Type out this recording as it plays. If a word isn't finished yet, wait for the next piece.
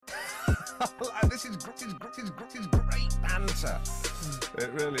This is great banter.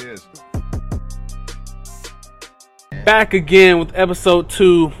 It really is. Back again with episode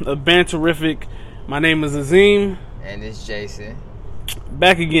 2 of Banterific. My name is Azim. And it's Jason.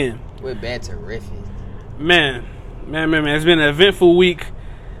 Back again. We're Banterific. Man. It's been an eventful week.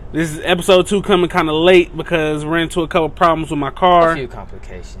 This is episode 2 coming kind of late because we're into a couple problems with my car. A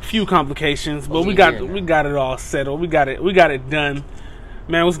few complications. But we got it all settled. We got it done.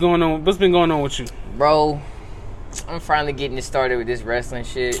 Man, what's going on? What's been going on with you? Bro, I'm finally getting it started with this wrestling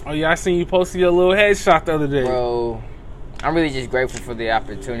shit. Oh yeah, I seen you posting your little headshot the other day. Bro, I'm really just grateful for the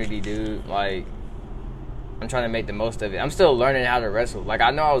opportunity, dude. Like, I'm trying to make the most of it. I'm still learning how to wrestle. Like,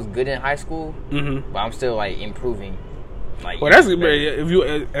 I know I was good in high school, but I'm still like improving. Like, well, that's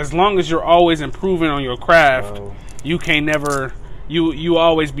if as long as you're always improving on your craft, bro, you can't never you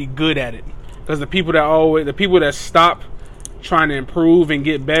always be good at it. Because the people that stop trying to improve and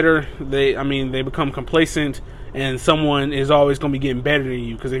get better, they become complacent, and someone is always going to be getting better than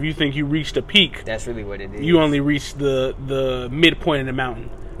you. Because if you think you reached a peak, that's really what it is. You only reached the midpoint of the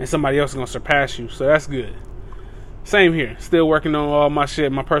mountain, and somebody else is going to surpass you. So that's good. Same here. Still working on all my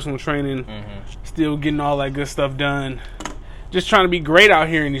shit, my personal training. Still getting all that good stuff done. Just trying to be great out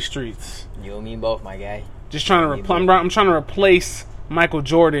here in these streets. You and me both, my guy. Just trying to I'm trying to replace Michael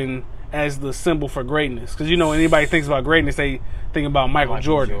Jordan as the symbol for greatness. Because, when anybody thinks about greatness, they think about Michael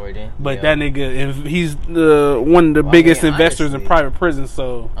Jordan. But that nigga, and he's one of the biggest investors in private prisons.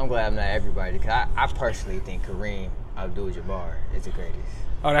 So I'm glad I'm not everybody. Because I personally think Kareem Abdul-Jabbar is the greatest.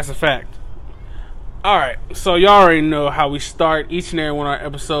 Oh, that's a fact. All right, so y'all already know how we start each and every one of our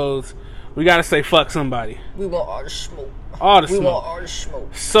episodes. We got to say fuck somebody. We want all the smoke. We want all the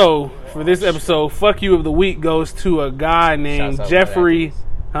smoke. So, for this episode, fuck you of the week goes to a guy named Jeffrey.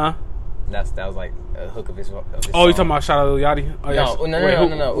 Huh? That was like a hook of his song. Oh, you talking about Shout Out Lil Yachty? Oh,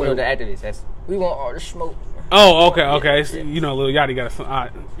 no. The after this, we want all the smoke. Oh, okay. Lil Yachty got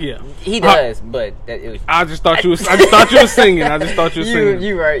a yeah. He does, but it was. I just thought you was singing.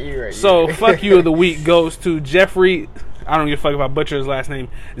 You right. So, fuck you of the week goes to Jeffrey. I don't give a fuck if I butcher his last name.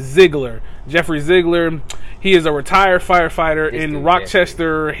 Ziegler. Jeffrey Ziegler. He is a retired firefighter in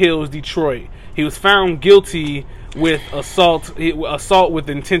Rochester Hills, Detroit. He was found guilty with assault with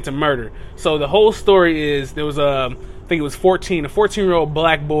intent to murder. So the whole story is there was a 14-year-old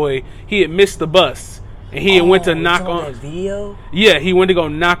black boy. He had missed the bus. And he went to knock on. Video? Yeah, he went to go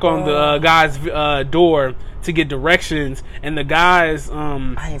knock on the guy's door to get directions, and the guy's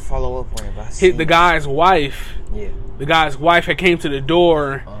I didn't follow up on it. The guy's wife. Yeah. The guy's wife had came to the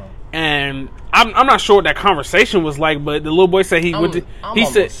door, and I'm not sure what that conversation was like, but the little boy said he went to. He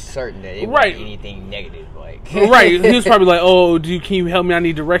said certain that it wasn't anything negative. Right, he was probably like, "Oh, can you help me? I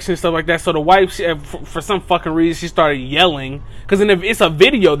need directions, stuff like that." So the wife, for some fucking reason, she started yelling because it's a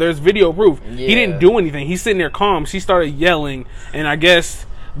video. There's video proof. Yeah. He didn't do anything. He's sitting there calm. She started yelling, and I guess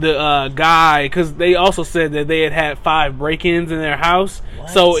the guy, because they also said that they had 5 break-ins in their house.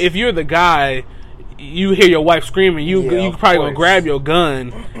 What? So if you're the guy, you hear your wife screaming, you probably gonna grab your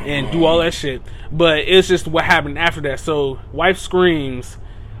gun and do all that shit. But it's just what happened after that. So wife screams.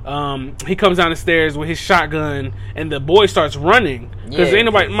 He comes down the stairs with his shotgun, and the boy starts running because ain't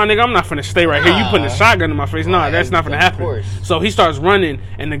nobody, my nigga, I'm not finna stay right here. You putting a shotgun in my face? No, that's not finna happen. So he starts running,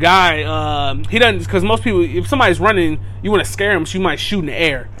 and the guy, he doesn't, because most people, if somebody's running, you want to scare him, so you might shoot in the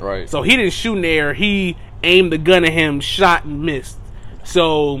air. Right. So he didn't shoot in the air. He aimed the gun at him, shot and missed.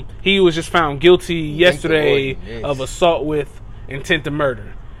 So he was just found guilty yesterday of assault with intent to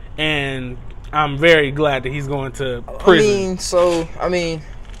murder, and I'm very glad that he's going to prison.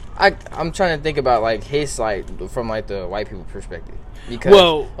 I'm trying to think about like his from like the white people perspective, because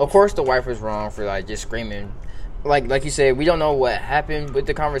of course the wife was wrong for like just screaming, like you said, we don't know what happened with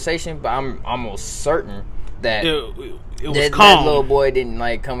the conversation, but I'm almost certain that it was calm. That little boy didn't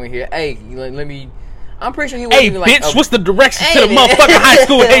like come in here. Hey, let me. I'm pretty sure he wasn't even bitch, what's the directions to the motherfucking high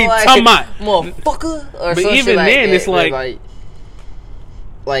school? Hey, talking about motherfucker. Or but even then, it's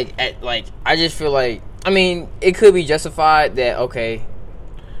I just feel like, it could be justified that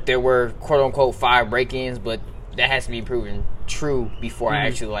there were quote unquote 5 break-ins, but that has to be proven true before I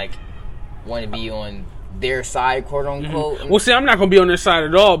actually want to be on their side, quote unquote. Well, see, I'm not gonna be on their side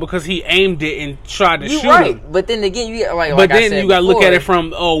at all because he aimed it and tried to shoot him. But then again, you gotta look at it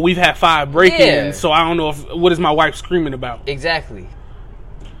from we've had 5 break-ins, so I don't know what is my wife screaming about. Exactly.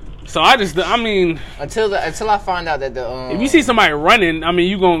 So I mean, until I find out that the if you see somebody running, I mean,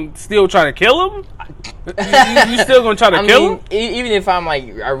 you gonna still try to kill them? you still gonna try to kill them? Even if I'm like,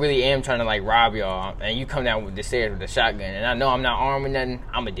 I really am trying to like rob y'all, and you come down with the stairs with a shotgun, and I know I'm not armed with nothing,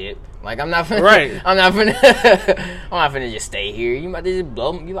 I'm a dip. Like I'm not finna, right. I'm not finna just stay here. You about to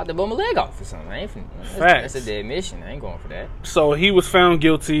blow my leg off or something. I ain't finna, that's a dead mission. I ain't going for that. So he was found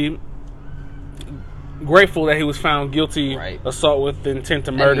guilty. Grateful that he was found guilty, assault with intent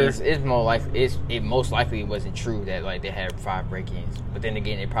to murder. It's more like it most likely wasn't true that like they had 5 break-ins, but then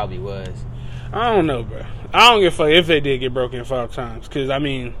again, it probably was. I don't know, bro. I don't give a fuck if they did get broken in 5 times, because I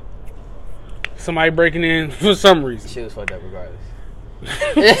mean, somebody breaking in for some reason. Shit was fucked up regardless.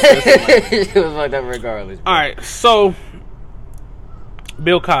 Shit was fucked up regardless. Bro. All right, so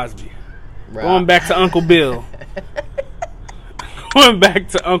Bill Cosby, going back to Uncle Bill. Going back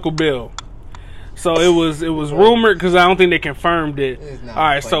to Uncle Bill. So it was rumored, because I don't think they confirmed it. All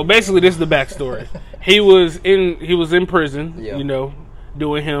right, so basically this is the backstory. He was in prison, you know,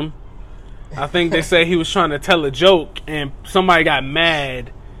 doing him. I think they say he was trying to tell a joke, and somebody got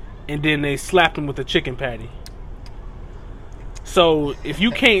mad, and then they slapped him with a chicken patty. So if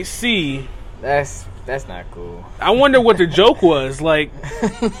you can't see, that's not cool. I wonder what the joke was like,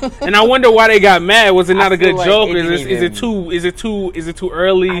 and I wonder why they got mad. Was it not a good joke? Is it too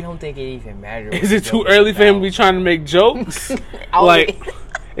early? I don't think it even matters. Is it too early for him to be trying to make jokes? Like,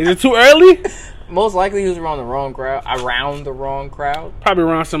 is it too early? Most likely he was around the wrong crowd. Probably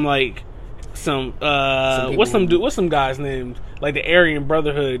around some what's some guys' names? Like the Aryan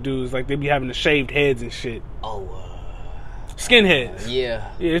Brotherhood dudes. Like they be having the shaved heads and shit. Skinheads.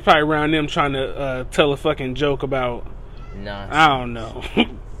 Yeah, it's probably around them trying to tell a fucking joke about I don't know,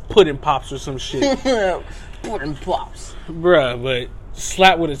 pudding pops or some shit. Pudding pops, bruh. But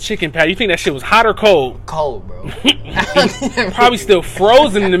slap with a chicken patty. You think that shit was hot or cold? Cold, bro. Probably still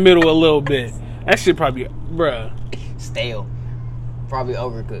frozen in the middle a little bit. That shit probably, bruh, stale. Probably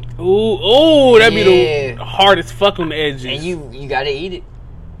overcooked. Ooh, that'd be the hardest fuck on the edges. And you gotta eat it,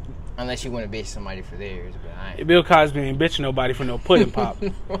 unless you want to bitch somebody for theirs. But Bill Cosby ain't bitching nobody for no pudding pop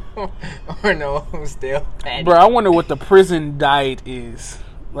or no stale patty. Bro, I wonder what the prison diet is.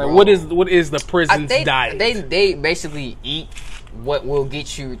 Like, bro, what is the prison's diet? They basically eat what will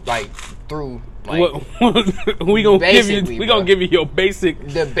get you like through. Like, we gonna give you your basic,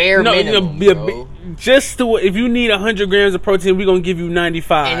 the bare minimum, bro. Just to, if you need 100 grams of protein, we gonna give you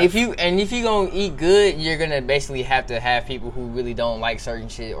 95. And if you gonna eat good, you're gonna basically have to have people who really don't like certain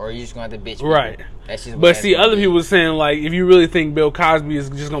shit, or you're just gonna have to bitch people. Right. That's just. But see, other people saying like, if you really think Bill Cosby is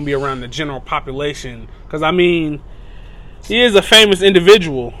just gonna be around the general population, because I mean, he is a famous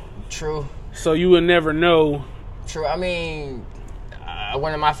individual. True. So you would never know. True. I mean,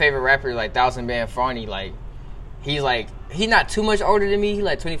 one of my favorite rappers, like 1000 Band Farney, like he's not too much older than me. He's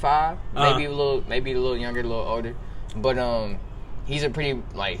like 25, maybe a little younger, a little older. But he's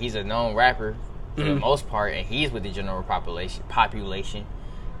he's a known rapper for the most part, and he's with the general population.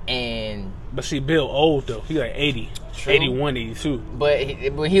 And but see, Bill old though. He like 80, true. 81, 82. But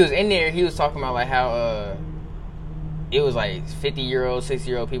when he was in there, he was talking about like how it was like 50-year-old,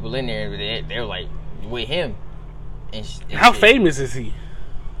 60-year-old people in there, but they were like with him. And how famous is he?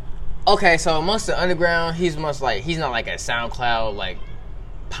 Okay, so amongst the underground, he's not like a SoundCloud like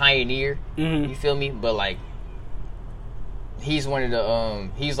pioneer. Mm-hmm. You feel me? But like he's one of the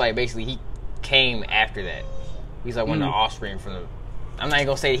he's like basically he came after that. He's like one of the offspring from the. I'm not even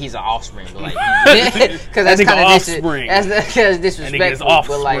gonna say that he's an offspring, but like because that's kind of offspring. That's disrespectful.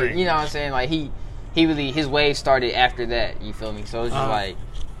 But like you know what I'm saying? Like he really his wave started after that. You feel me? So it's just like.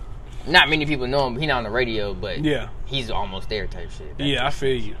 Not many people know him. He's not on the radio, but he's almost there type shit. Yeah, I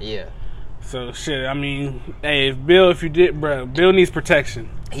feel you. Yeah. So shit. I mean, hey, Bill Bill needs protection.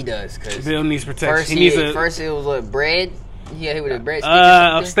 He does, cause Bill needs protection. First it was what, bread. He hit with a bread.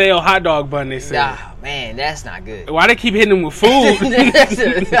 A stale hot dog bun. They said. Nah, man, that's not good. Why they keep hitting him with food?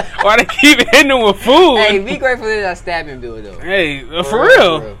 Why they keep hitting him with food? Hey, be grateful they're not stabbing Bill though. Hey, for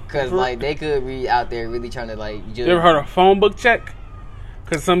real. Because like they could be out there really trying to like. You ever heard of phone book check?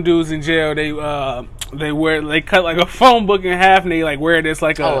 Cause some dudes in jail they cut like a phone book in half and they like wear this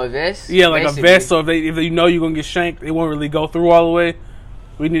like a vest. Yeah, like basically. A vest. So if you know you're gonna get shanked, they won't really go through all the way.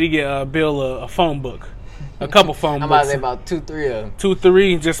 We need to get Bill a phone book, a couple phone books. I'm about to say about 2-3 of them.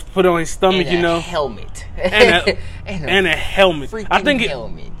 2-3, just put it on his stomach, and you know. Helmet. and a helmet. I think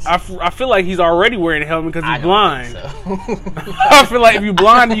helmet. I feel like he's already wearing a helmet because he's blind. So. I feel like if you're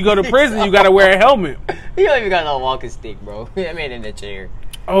blind and you go to prison, you gotta wear a helmet. He don't even got no walking stick, bro. I mean, in the chair.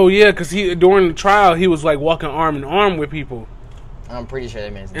 Oh yeah, because during the trial he was like walking arm in arm with people. I'm pretty sure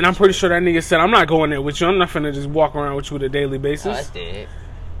that man's. And I'm pretty sure that nigga said, "I'm not going there with you. I'm not finna just walk around with you on a daily basis." Oh, that's dead.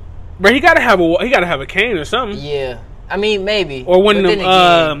 But he gotta have a cane or something. Yeah. I mean, maybe. Or one of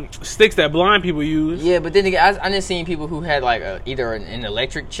them sticks that blind people use. Yeah, but then again, I just seen people who had like either an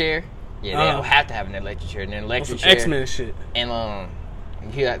electric chair. Yeah, they don't have to have an electric chair. And an electric chair. X-Men shit. And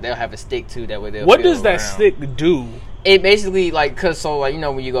they'll have a stick too. That way they'll. What does that around. stick do? It basically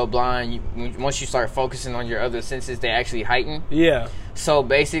when you go blind, once you start focusing on your other senses, they actually heighten. Yeah. So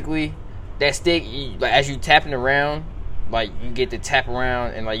basically, that stick, as you tapping around, like you get to tap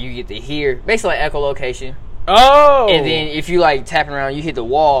around and like you get to hear, basically like echolocation. Oh. And then if you like tapping around, you hit the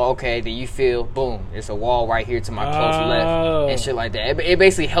wall. Okay, then you feel boom. It's a wall right here to my close left and shit like that. It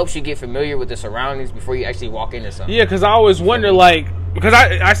basically helps you get familiar with the surroundings before you actually walk into something. Yeah, because I always wonder because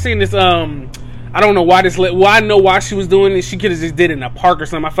I seen this I don't know why I know why she was doing it. She could have just did it in a park or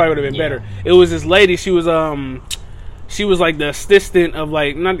something. I thought it would have been better. It was this lady. She was like the assistant of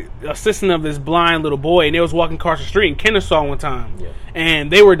of this blind little boy, and they was walking across the street in Kennesaw one time,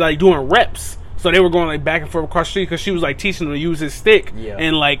 and they were like doing reps. So they were going like back and forth across the street because she was like teaching him to use his stick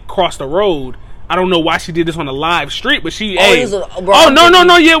and like cross the road. I don't know why she did this on a live street, but she.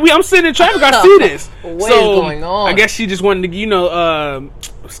 No, yeah, I'm sitting in traffic. I see this. What is going on? I guess she just wanted to,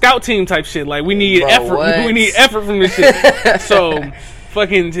 scout team type shit. Like we need effort. What? We need effort from this shit. So.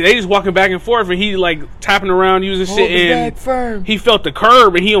 Fucking, they just walking back and forth, and he like tapping around using shit, and he felt the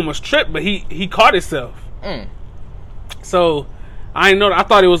curb, and he almost tripped, but he caught himself. So I know. I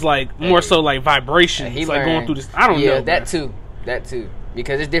thought it was like more so like vibration. He's like going through this. I don't know. Yeah, that too.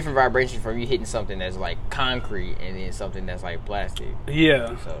 Because it's different vibrations from you hitting something that's like concrete and then something that's like plastic.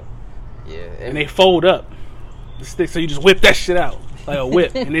 Yeah. So yeah, and they fold up the stick, so you just whip that shit out like a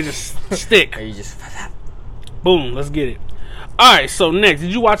whip, and they just stick. Or you just boom. Let's get it. All right, so next,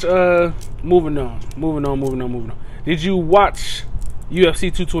 did you watch moving on. Did you watch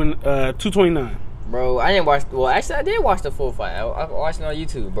UFC 229? Bro, I didn't watch. Well, actually, I did watch the full fight. I watched it on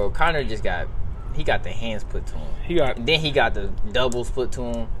YouTube, bro. Conor just got the hands put to him. Then he got the doubles put to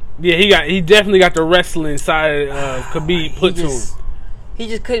him. Yeah, he definitely got the wrestling side of Khabib put to him. He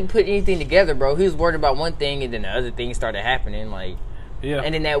just couldn't put anything together, bro. He was worried about one thing, and then the other thing started happening, like. Yeah.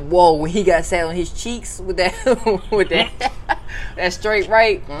 And then when he got sat on his cheeks with that that straight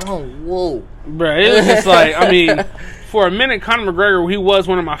right, whoa. Bro, it was just like, I mean, for a minute, Conor McGregor, he was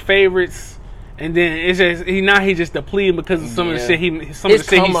one of my favorites, and then it's just he just depleted because of some of the shit he's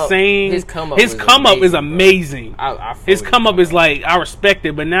saying. His come up is amazing. His come up is like, I respect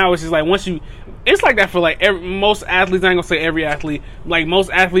it, but now it's just like it's like that for like most athletes. I ain't gonna say every athlete, like most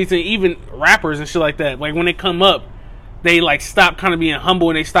athletes and even rappers and shit like that. Like when they come up, they like stop kind of being humble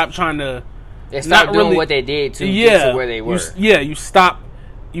and they stop trying to. They stop doing what they did to get to where they were. You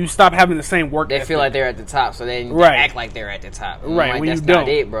stop having the same work. They feel like they're at the top, so they act like they're at the top. Right, like, when that's you don't. Not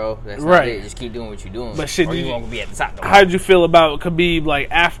it, bro. That's not it. Just keep doing what you're doing. But shit, or you won't be at the top. How did you feel about Khabib like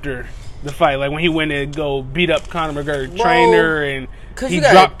after the fight? Like when he went to go beat up Conor McGregor's trainer and he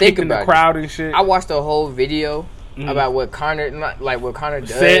dropped kicked in the crowd and shit. I watched the whole video. About what Conor does.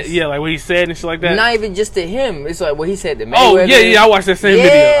 Said, yeah, like what he said and shit like that. Not even just to him. It's like what he said to Mayweather. Oh, yeah, I watched that same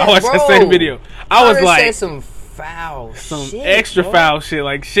video. I was like, said some foul shit, extra foul shit,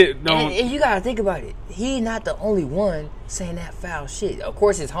 like shit. Don't. And you gotta think about it. He's not the only one saying that foul shit. Of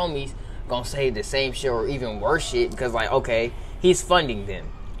course, his homies gonna say the same shit or even worse shit because, like, okay, he's funding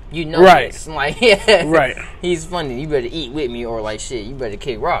them. You know, right? This. Like, yeah, right. He's funding. You better eat with me or like shit. You better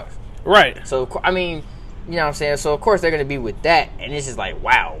kick rocks. Right. So I mean. You know what I'm saying? So, of course, they're going to be with that. And it's just like,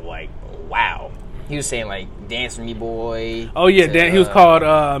 wow. He was saying, like, dance for me, boy. Oh, yeah. He was called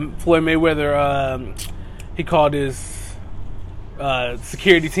Floyd Mayweather. He called his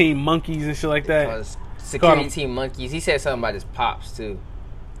security team monkeys and shit like that. Security team monkeys. He said something about his pops, too.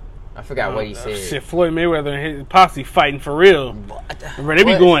 I forgot what he said. Shit, Floyd Mayweather and his posse fighting for real. Bro, they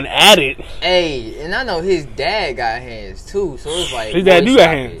be going at it. Hey, and I know his dad got hands, too. So it's like, his dad do got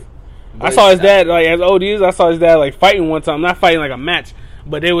hands. I saw his dad, like, as old he is, I saw his dad, like, fighting one time. Not fighting, like, a match,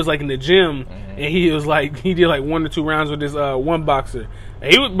 but they was, like, in the gym, and he was, like, he did, like, 1 or 2 rounds with this one boxer.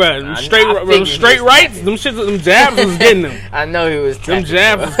 And he was, bro, straight rights, them jabs was getting them. I know he was them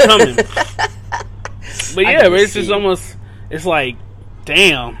jabs was coming. But, yeah, but it's just almost, it's like,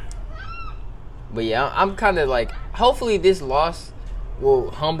 damn. But, yeah, I'm kind of, like, hopefully this loss will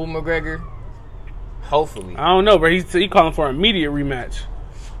humble McGregor. Hopefully. I don't know, bro. He calling for an immediate rematch.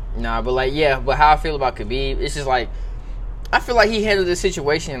 Nah, but like, yeah, but how I feel about Khabib, it's just like, I feel like he handled the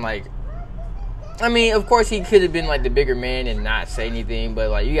situation like, I mean, of course he could have been like the bigger man and not say anything, but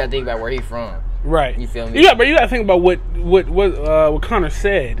like, you gotta think about where he's from. Right. You feel me? But you gotta think about what Conor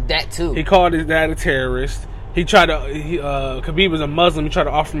said. That too. He called his dad a terrorist. Khabib was a Muslim. He tried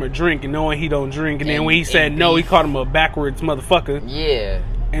to offer him a drink, and knowing he don't drink, and then when he said no, he called him a backwards motherfucker. Yeah.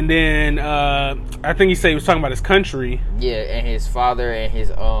 And then I think he said he was talking about his country. Yeah, and his father and his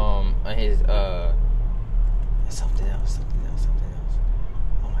something else.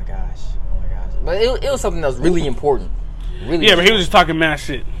 Oh my gosh. But it was something that was really important. Really. Yeah, but he was just talking mad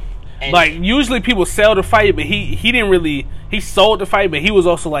shit. And like usually people sell the fight, but he didn't really. He sold the fight, but he was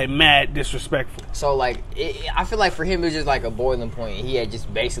also like mad disrespectful. So like I feel like for him it was just like a boiling point. He had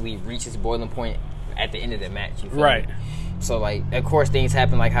just basically reached his boiling point at the end of the match. You feel me? So like of course things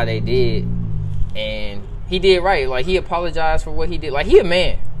happened like how they did, and he did right. Like he apologized for what he did. Like he a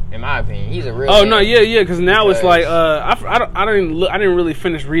man, in my opinion. He's a real. Oh man. no, yeah, because now it's like I didn't really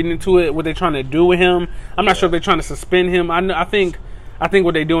finish reading into it. What they trying to do with him? I'm not sure if they're trying to suspend him. I think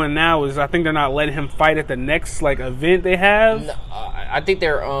what they're doing now is I think they're not letting him fight at the next like event they have. No, I think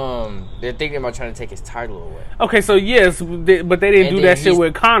they're thinking about trying to take his title away. Okay, so yes, but they didn't do that shit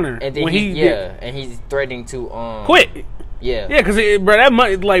with Conor. And then and he's threatening to quit. Yeah, because bro, that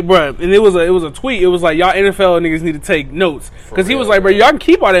money, like, bro, and it was a tweet. It was like, y'all NFL niggas need to take notes, because he was like, bro, y'all can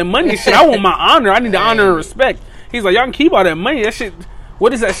keep all that money and shit. I want my honor. I need the honor and respect. He's like, y'all can keep all that money. That shit. What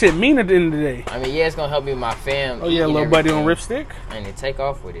does that shit mean at the end of the day? I mean, yeah, it's gonna help me with my fam. Oh yeah, little buddy on Ripstick. And they take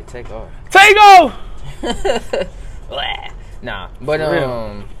off with it. Take off. Take off. Nah, but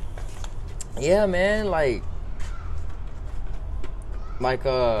yeah, man, like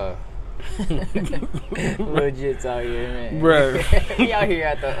legit out here, man. Bro, we out here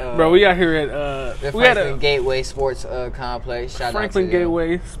at the we out here at the Franklin Gateway Sports Complex. Shout Franklin out to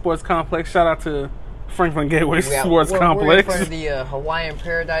Gateway Sports Complex. Shout out to Franklin Gateway Sports Complex. We're in front of the Hawaiian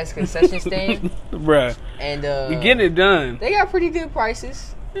Paradise concession stand. Bruh. And we getting it done. They got pretty good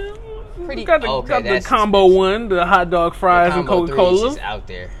prices. Got the combo one, the hot dog fries and Coca-Cola. Is out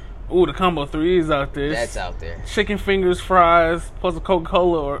there. Ooh, the combo 3 is out there. That's out there. Chicken fingers, fries, plus a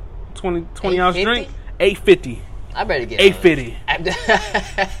Coca-Cola or 20 ounce drink. $8.50. I better get $8.50. I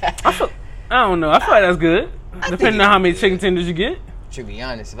don't know. I feel like that's good. Depending on how many chicken tenders you get. To be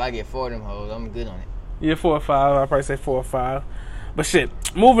honest, if I get 4 of them hoes, I'm good on it. Yeah, 4 or 5. I'll probably say 4 or 5. But shit,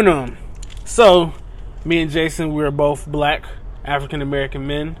 moving on. So, me and Jason, we're both black African American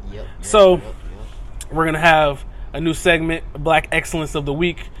men. Yep. So, we're gonna have a new segment, Black Excellence of the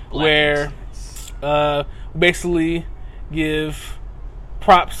Week, where basically give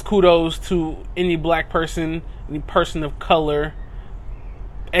props, kudos to any black person, any person of color.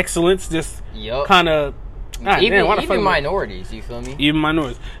 Excellence, just kind of. Even minorities, you feel me? Even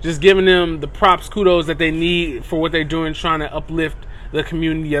minorities. Just giving them the props, kudos that they need for what they're doing, trying to uplift the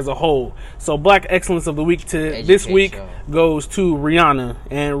community as a whole. So Black Excellence of the Week this week goes to Rihanna.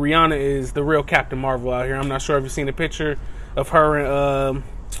 And Rihanna is the real Captain Marvel out here. I'm not sure if you've seen a picture of her in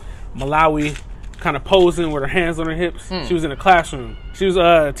Malawi kind of posing with her hands on her hips. She was in a classroom. She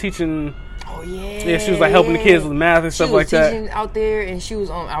was teaching... Oh yeah. Yeah, she was like helping the kids with math and stuff like that. She was teaching out there, and she was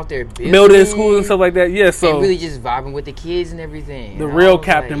out there building schools and stuff like that. Yeah, so and really just vibing with the kids and everything. The real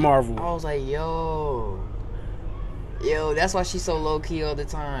Captain Marvel. I was like, yo, that's why she's so low key all the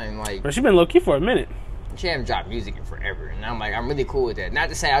time. Like, but she's been low key for a minute. She hasn't dropped music in forever, and I'm like, I'm really cool with that. Not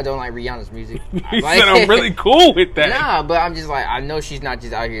to say I don't like Rihanna's music. You said I'm really cool with that. Nah, but I'm just like, I know she's not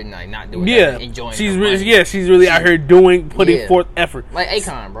just out here like not doing that, enjoying. She's really out here putting forth effort. Like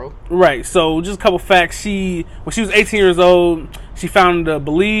Akon, bro. Right. So just a couple facts. When she was 18 years old, she founded the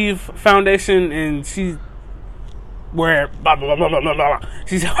Believe Foundation, and she's blah blah blah blah blah blah.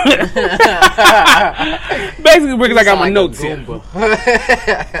 She's basically because I got my notes here. Blah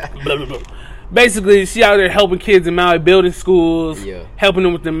blah blah. Basically, she out there helping kids in Maui, building schools, helping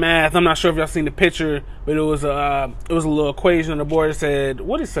them with the math. I'm not sure if y'all seen the picture, but it was a little equation on the board that said,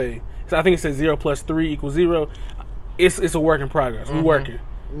 what did it say? So I think it said 0 + 3 = 0. It's a work in progress. We're working.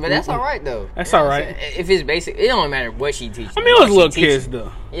 But that's all right, though. That's all right. If it's basic, it don't matter what she teaches. I mean, it was little kids,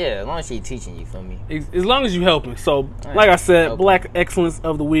 though. Yeah, as long as she's teaching, you feel me? As long as you helping. So, like I said, Black Excellence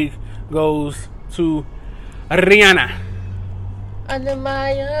of the Week goes to Rihanna. Under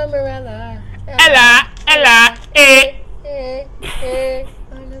my umbrella. Ella,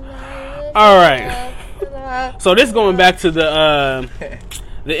 All right. So this going back to the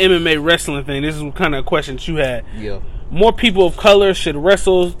MMA wrestling thing. This is kind of a question that you had. Yeah. More people of color should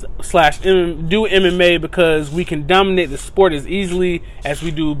wrestle / do MMA because we can dominate the sport as easily as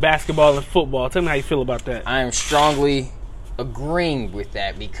we do basketball and football. Tell me how you feel about that. I am strongly agreeing with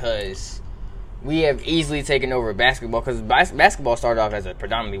that because we have easily taken over basketball because basketball started off as a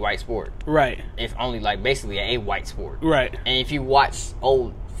predominantly white sport. Right. It's only like basically a white sport. Right. And if you watch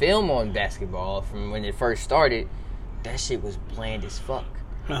old film on basketball from when it first started, that shit was bland as fuck.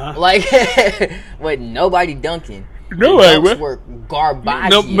 Like, with nobody dunking. Nobody were garbage.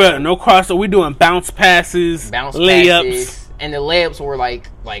 No crossover. We doing bounce passes, layups, And the layups were like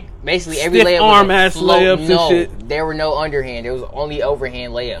basically every Stiff layup arm was ass layups and shit. There were no underhand. There was only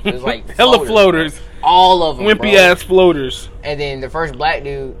overhand layups. It was like hella floaters. All of them, wimpy ass floaters. And then the first black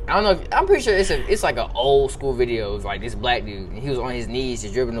dude, I don't know. I'm pretty sure it's like an old school video. It's like this black dude, and he was on his knees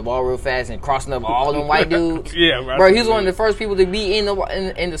just dribbling the ball real fast and crossing up all them white dudes. Yeah, bro. He was one of the first people to be in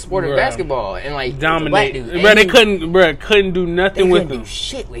the sport of basketball and like dominate. Bro, they couldn't do nothing with him. Do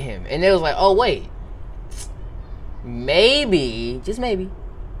shit with him, and they was like, oh wait, maybe, just maybe,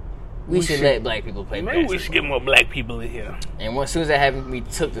 we should let black people play basketball. Maybe we should get more black people in here. And as soon as that happened, we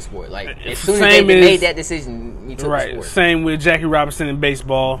took the sport. Like, as soon as they made that decision, we took the sport. Same with Jackie Robinson in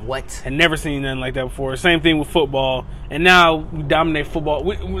baseball. What? Had never seen nothing like that before. Same thing with football. And now we dominate football.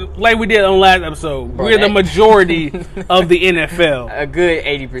 Like we did on last episode. Bro, we're the majority of the NFL. A good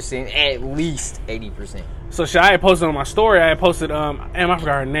 80%. At least 80%. So I had posted on my story. I had posted, I forgot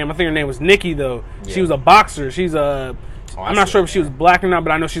her name. I think her name was Nikki, though. Yeah. She was a boxer. She's a... I'm not sure if she was black or not,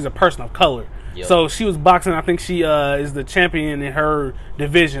 but I know she's a person of color. Yep. So she was boxing. I think she is the champion in her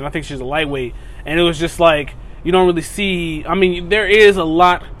division. I think she's a lightweight. And it was just like, you don't really see... I mean, there is a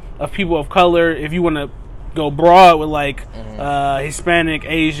lot of people of color, if you want to go broad with, like, Hispanic,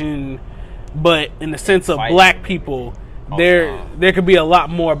 Asian, but in the sense of black people, there could be a lot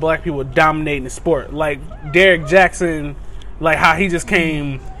more black people dominating the sport. Like, Derek Jackson, like, how he just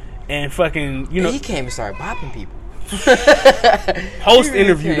came and fucking, you know... He came and started bopping people. Post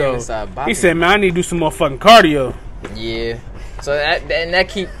interview though, he said, "Man, I need to do some more fucking cardio." Yeah, so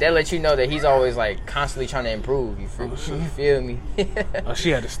that lets you know that he's always like constantly trying to improve. You feel me? Oh,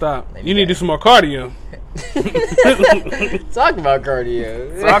 she had to stop. You need to do some more cardio. Talking about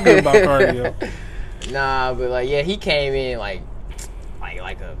cardio. Nah, but like, yeah, he came in like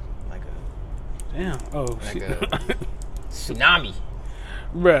a damn. Oh, like a tsunami,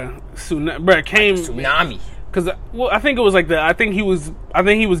 bruh, came tsunami. Cause I think it was like I think he was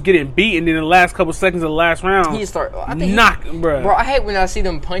getting beat, and then in the last couple seconds of the last round, he started bro. I hate when I see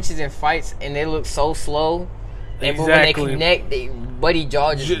them punches in fights and they look so slow. And when they connect, buddy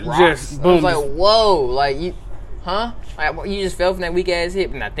jaw just rocks. Boom. I was like, whoa, like you, huh? Like, you just fell from that weak ass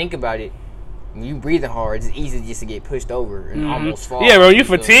hip. And I think about it, when you breathing hard, it's easy just to get pushed over and almost fall. Yeah, bro, you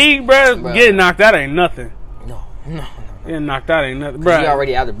fatigued, bro. Getting knocked out ain't nothing. No. Getting knocked out ain't nothing, bro. You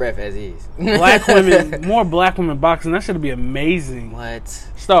already out of breath as is. Black women, more black women boxing. That should be amazing. What?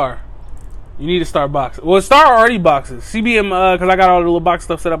 Starr, you need to start boxing. Well, Starr already boxes. CBM, because I got all the little box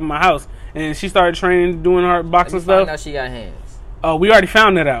stuff set up in my house, and she started training, doing her boxing stuff. Now she got hands. Oh, we already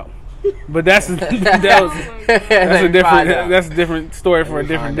found that out. But that's a different story for a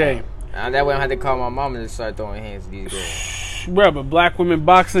different day. That way I don't have to call my mom and just start throwing hands at these girls. Bro, but black women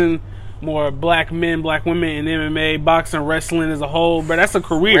boxing. More black men, black women in MMA, boxing, wrestling as a whole, but that's a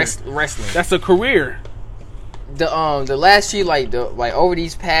career. Wrestling. That's a career. The last year, like over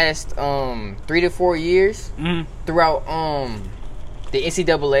these past 3 to 4 years, throughout the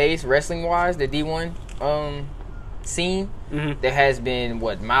NCAA's wrestling wise, the D1 scene, there has been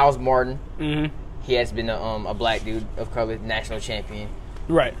Miles Martin. He has been a black dude of color, national champion.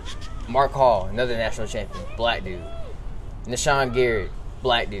 Right. Mark Hall, another national champion, black dude. Nashawn Garrett,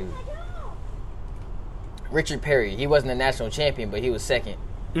 black dude. Richard Perry, he wasn't a national champion, but he was second.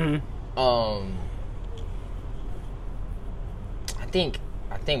 I think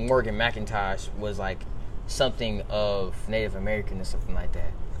Morgan McIntosh was like something of Native American or something like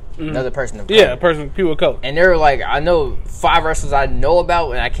that. Another person of color. Yeah, people of color. And there were like, I know 5 wrestlers I know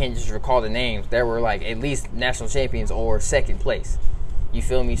about, and I can't just recall the names. There were like at least national champions or second place. You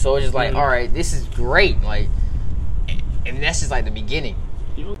feel me? So it's just like, all right, this is great. Like, and that's just like the beginning.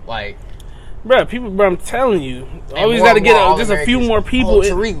 Like. Bro, I'm telling you, always got to get just a few more people.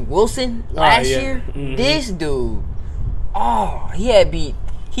 Tariq Wilson last year, this dude,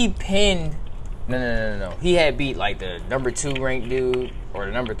 he pinned. No. He had beat like the number 2 ranked dude or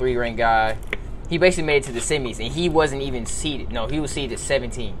the number 3 ranked guy. He basically made it to the semis, and he wasn't even seeded. No, he was seeded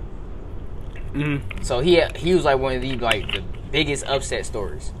 17. So he was like one of the biggest upset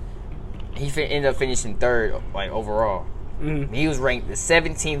stories. He ended up finishing 3rd like overall. He was ranked the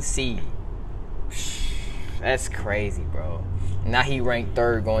 17th seed. That's crazy, bro. Now he ranked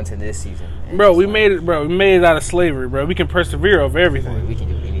 3rd going to this season. Bro, we made it. Bro, we made it out of slavery, bro. We can persevere over everything. Boy, we can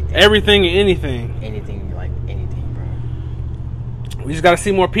do anything. Everything and anything. Anything, bro. We just got to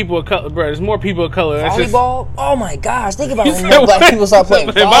see more people of color, bro. There's more people of color. Volleyball? Oh my gosh! Think about when more black people start playing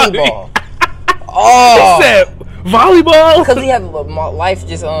volleyball. He said volleyball because we have life,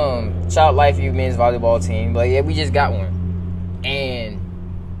 just child life youth men's volleyball team. But yeah, we just got one, and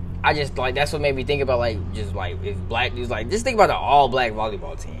I just like that's what made me think about if black dudes just think about the all black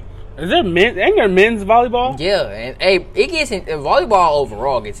volleyball team. Is there ain't there men's volleyball? Yeah, and hey, it gets volleyball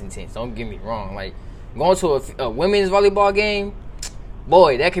overall gets intense. Don't get me wrong. Like going to a women's volleyball game,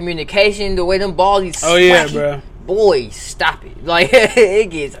 boy, that communication, the way them balls is bro. Boy, stop it! Like it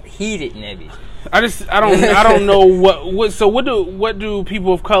gets heated in that bitch. I don't know what do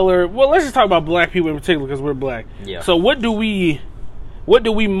people of color? Well, let's just talk about black people in particular because we're black. Yeah. So what do we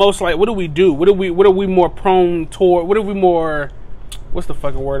most like? What do we do? What are we more prone toward? What are we more? What's the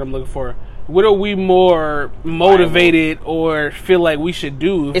fucking word I'm looking for? What are we more motivated or feel like we should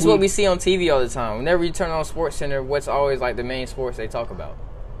do? It's what we see on TV all the time. Whenever you turn on Sports Center, what's always like the main sports they talk about?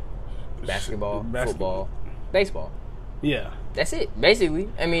 Basketball, football, baseball. Yeah. That's it, basically.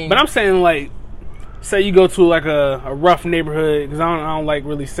 I mean, but I'm saying like, say you go to like a rough neighborhood because I don't like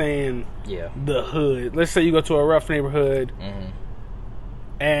really saying the hood. Let's say you go to a rough neighborhood,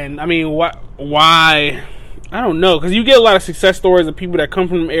 and I mean why? I don't know, because you get a lot of success stories of people that come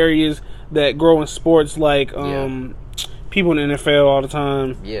from areas that grow in sports, like people in the NFL all the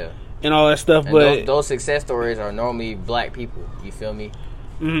time, and all that stuff. And but those success stories are normally black people. You feel me?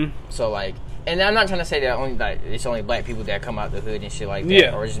 Mm-hmm. So like, and I'm not trying to say that only like it's only black people that come out the hood and shit like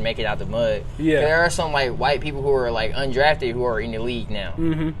that, or just make it out the mud. Yeah, there are some like white people who are like undrafted who are in the league now.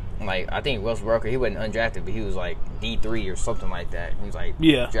 Mm-hmm. Like I think Wes Welker, he wasn't undrafted, but he was like D3 or something like that. He was like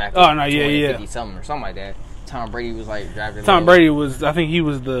drafted 50 something or something like that. Tom Brady was like drafted. Brady was, I think he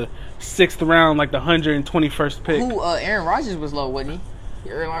was the 6th round, like the 121st pick. Who? Aaron Rodgers was low, wasn't he?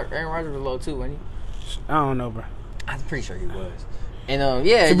 Aaron Rodgers was low too, wasn't he? I don't know, bro. I'm pretty sure he was. And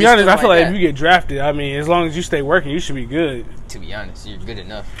to be honest, I feel like if you get drafted, I mean, as long as you stay working, you should be good. To be honest, you're good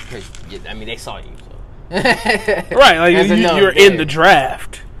enough because I mean they saw you. So. Right, like you're in the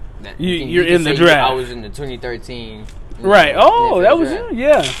draft. You're in the draft. I was in the 2013. Right. Oh, that was it.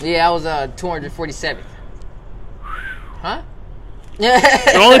 Yeah. Yeah, I was 247. Huh?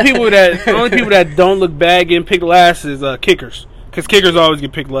 the only people that don't look bad getting picked last is kickers, because kickers always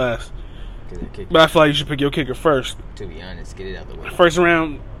get picked last. But I feel like you should pick your kicker first. To be honest, get it out the way. First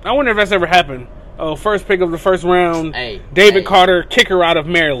round. I wonder if that's ever happened. Oh, first pick of the first round. David Carter, kicker out of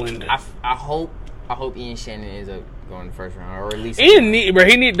Maryland. I hope Ian Shannon ends up going the first round, or at least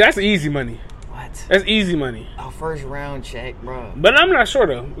that's easy money. What? That's easy money. A first round check, bro. But I'm not sure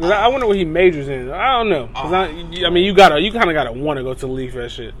though. I wonder what he majors in. I don't know. I mean, you kind of gotta want to go to the league for that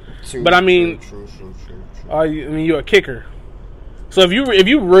shit. But I mean, true. You're a kicker. So if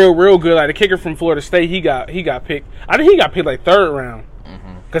you real good, like the kicker from Florida State, he got picked. I think he got picked like 3rd round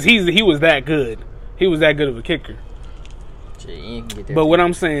because he was that good. He was that good of a kicker. But what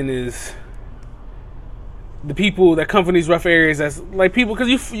I'm saying is, the people that come from these rough areas, that's like people,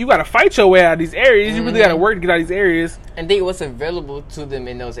 because you got to fight your way out of these areas. You really got to work to get out of these areas. And think what's available to them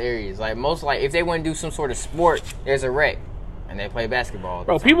in those areas. Like if they want to do some sort of sport, there's a rec, and they play basketball.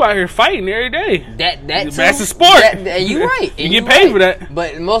 Bro, people out here fighting every day. That's a sport. You're right. You get paid for that.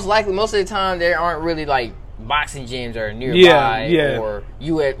 But most of the time, there aren't really like boxing gyms that are nearby, or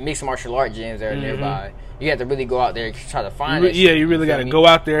you at mixed martial art gyms that are nearby. You have to really go out there and try to find it. Yeah, you really got to go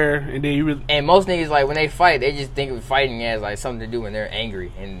out there, and then you really. And most niggas, like when they fight, they just think of fighting as like something to do when they're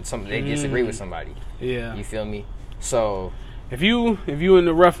angry and something they disagree with somebody. Yeah, you feel me? So if you in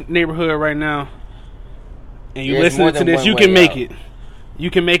the rough neighborhood right now, and you listen to this, you can make it. You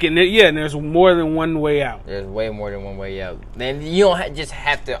can make it. Yeah, and there's more than one way out. There's way more than one way out. Then you don't just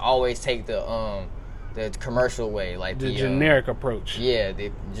have to always take the commercial way, like the generic approach. Yeah,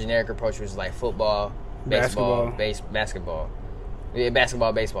 the generic approach was like football. Basketball. Yeah,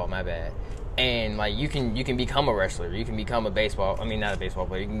 basketball, baseball, my bad. And like you can become a wrestler. You can become not a baseball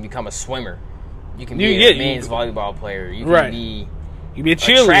player. You can become a swimmer. You can be a men's volleyball player. You can be a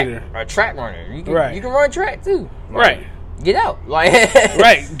cheerleader. A track runner. You can run track too. Like, get out.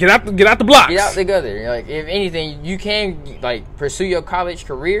 Like get out the blocks. Get out together. Like if anything, you can like pursue your college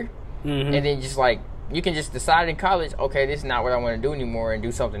career and then just like you can just decide in college, okay, this is not what I want to do anymore and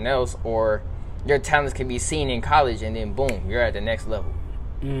do something else, or your talents can be seen in college, and then boom, you're at the next level.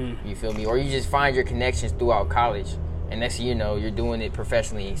 You feel me? Or you just find your connections throughout college, and next thing you know, you're doing it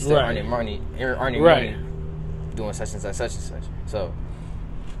professionally, still earning money, doing such and such. So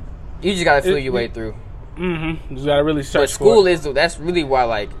you just gotta feel your way through. You just gotta really search. But school that's really why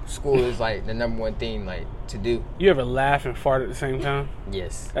like school is like the number one thing like to do. You ever laugh and fart at the same time?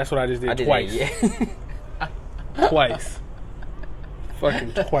 Yes. That's what I just did twice. Twice.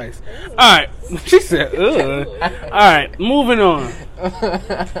 Fucking twice. Alright. She said, ugh. Alright, moving on.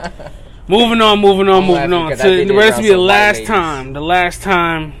 Moving on. So the rest will be the last time. The last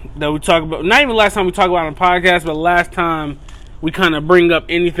time that we talk about, not even the last time we talk about on the podcast, but the last time we kind of bring up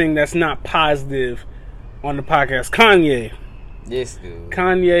anything that's not positive on the podcast. Kanye. This dude.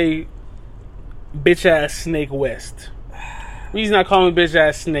 Kanye, bitch ass Snake West. Reason I call him bitch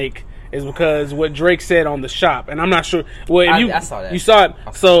ass Snake is because what Drake said on The Shop, and I'm not sure. Well, if I saw that. You saw it.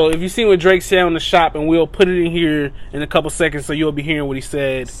 So if you've seen what Drake said on The Shop, and we'll put it in here in a couple seconds, so you'll be hearing what he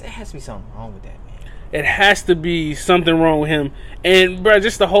said. It has to be something wrong with that, man. It has to be something wrong with him. And bro,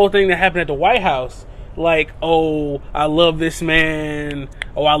 just the whole thing that happened at the White House, like, oh, I love this man,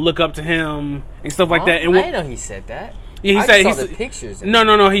 oh, I look up to him, and stuff like that. And I didn't know he said that. Yeah, I just saw the pictures. No.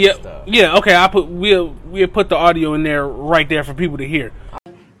 Yeah, okay. We'll put the audio in there right there for people to hear.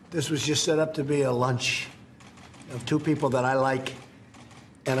 This was just set up to be a lunch of two people that I like,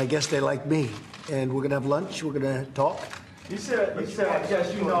 and I guess they like me. And we're gonna have lunch. We're gonna talk. You said, I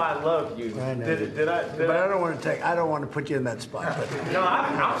guess you know I love you. I know. Did I? But I don't want to put you in that spot. But No,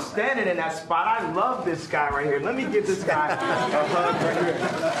 I'm standing in that spot. I love this guy right here. Let me give this guy a hug right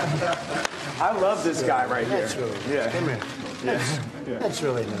here. I love this guy right here. that's really nice. Yeah. Come here. That's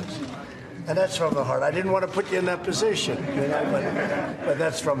really nice. And that's from the heart. I didn't want to put you in that position, you know, but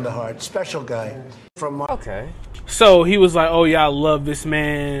that's from the heart. Special guy. Okay. So he was like, oh yeah, I love this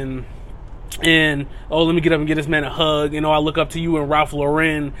man. And oh, let me get up and get this man a hug. You know, I look up to you and Ralph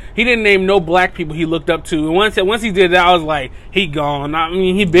Lauren. He didn't name no black people he looked up to. And once he did that, I was like, he gone. I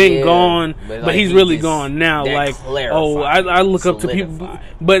mean, he been gone, but he's really gone now. Like, oh, I look up to people.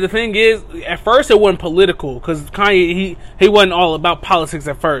 But the thing is, at first it wasn't political because Kanye he wasn't all about politics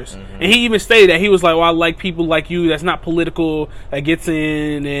at first. And he even stated that he was like, well, I like people like you. That's not political. That gets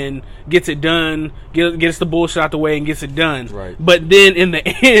in and gets it done. Gets the bullshit out the way and gets it done. Right. But then in the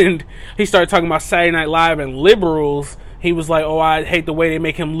end, he started talking about Saturday Night Live and liberals. He was like, oh, I hate the way they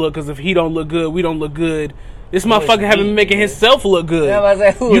make him look because if he don't look good, we don't look good. This motherfucker haven't been making himself look good.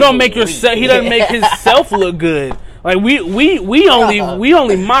 You don't make yourself. He doesn't make himself look good. Like we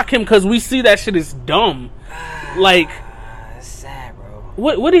only mock him because we see that shit is dumb. Like, That's sad, bro.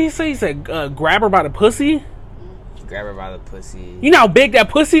 what did he say? He said, grab her by the pussy. Grab her by the pussy. You know how big that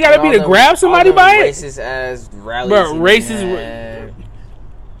pussy gotta be to grab somebody by it? Racist ass rallies. Bro, racist.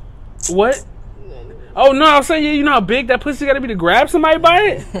 What? Oh no, I was saying, you know how big that pussy gotta be to grab somebody by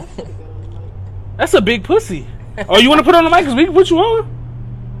it? That's a big pussy. Oh, you want to put it on the mic? Cause we can put you on.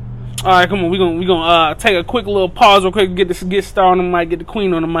 All right, come on. We gonna take a quick little pause, real quick. Get Starr on the mic. Get the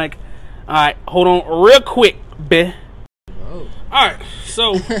Queen on the mic. All right, hold on, real quick, bitch. All right,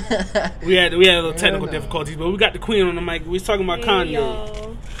 so we had a little technical difficulties, but we got the Queen on the mic. We was talking about Kanye.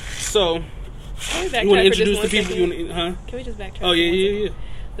 Y'all. So You want to introduce the people? Can we just backtrack? Oh yeah.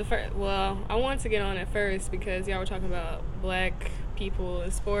 I wanted to get on at first because y'all were talking about black people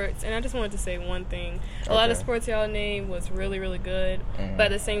in sports, and I just wanted to say one thing. A lot of sports y'all named was really, really good, but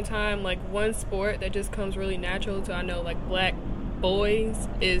at the same time, like, one sport that just comes really natural to, I know, like, black boys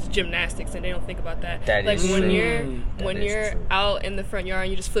is gymnastics, and they don't think about that. When you're out in the front yard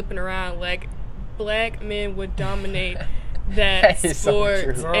and you're just flipping around, like, black men would dominate that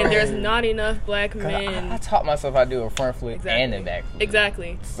sport, so and there's not enough black men. I taught myself how to do a front flip and a back flip.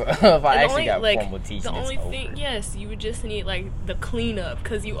 Exactly. So if I actually got formal teaching, the only thing, yes, you would just need like the cleanup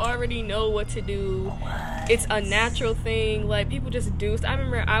because you already know what to do. It's a natural thing. Like, people just do. I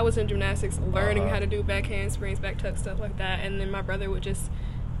remember I was in gymnastics learning how to do back handsprings, back tuck, stuff like that, and then my brother would just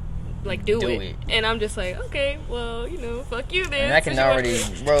like do it. And I'm just like, okay, well, fuck you then. And I can already,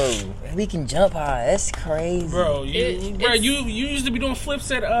 bro. We can jump high. That's crazy, bro. You used to be doing flips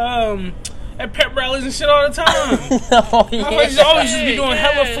at pep rallies and shit all the time. You always used to be doing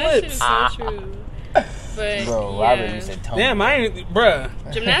hella flips. That shit is so true. But bro, Robert used to tell me. Damn, I ain't,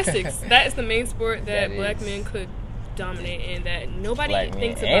 bruh. Gymnastics. That is the main sport that black men could dominate and that nobody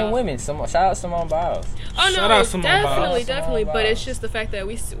thinks about. And women. Shout out Simone Biles. Oh no, shout out definitely. But it's just the fact that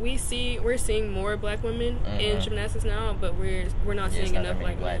we're seeing more black women in gymnastics now, but we're not seeing enough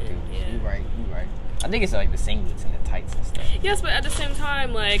black dudes. Yeah. You right. I think it's like the singlets and the tights and stuff. Yes, but at the same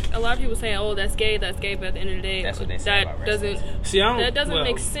time, like, a lot of people say, "Oh, that's gay," but at the end of the day, that's what they say about wrestling. That doesn't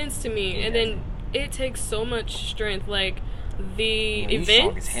make sense to me. Yeah. And then it takes so much strength, like. The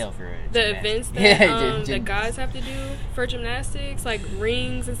events that guys have to do for gymnastics, like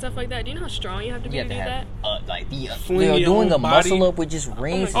rings and stuff like that. Do you know how strong you have to be to do that? Doing a muscle up with just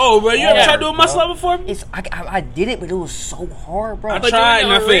rings. Oh, bro, you ever tried to do a muscle up before? I did it, but it was so hard, bro. I tried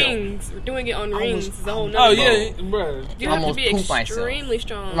and I failed. Doing it on rings is a whole nother. Oh yeah, bro. You have to be extremely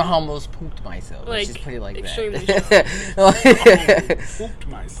strong. I almost pooped myself. Like, just put it like extremely that. Pooped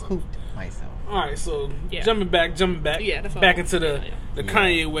myself. All right, so yeah. jumping back back into the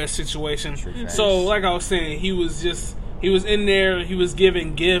Kanye West situation. So, like I was saying, he was in there. He was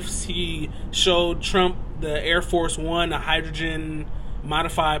giving gifts. He showed Trump the Air Force One, a hydrogen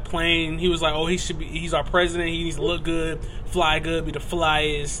modified plane. He was like, oh, he's our president. He needs to look good, fly good, be the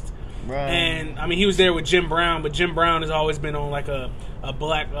flyest. Right. And I mean, he was there with Jim Brown, but Jim Brown has always been on like a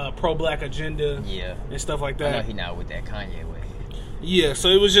black pro-black agenda, and stuff like that. I know he not with that Kanye way. Yeah, so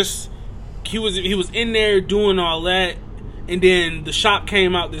it was just he was in there doing all that, and then the shop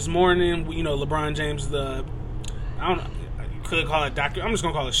came out this morning. You know, LeBron James, I don't know, you could call it doctor. I'm just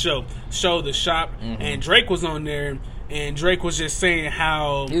gonna call it show the shop, and Drake was on there. And Drake was just saying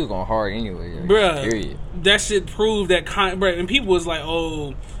how he was going hard anyway, bruh. Period. That shit proved that, bruh. And people was like,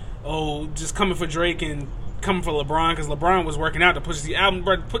 oh, just coming for Drake and coming for LeBron because LeBron was working out to push the album,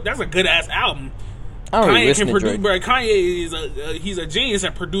 bruh. That's a good ass album. Kanye can produce, bruh. Kanye is he's a genius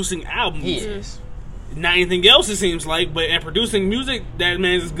at producing albums. He is. Not anything else, it seems like, but at producing music, that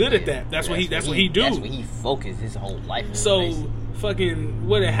man is good at that. That's what he do. That's what he focused his whole life on. So fucking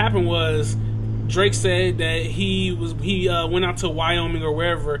what had happened was, Drake said that he went out to Wyoming or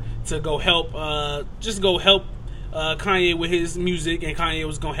wherever to go help Kanye with his music, and Kanye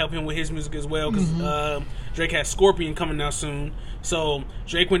was gonna help him with his music as well because Drake has Scorpion coming out soon. So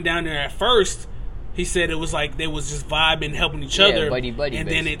Drake went down there. At first, he said it was like they was just vibing, helping each other, buddy, and basically.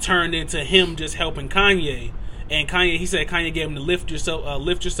 then it turned into him just helping Kanye. And he said Kanye gave him the lift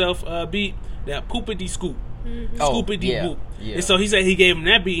yourself beat, that poopity scoop. Scoopity whoop. Yeah. And so he said he gave him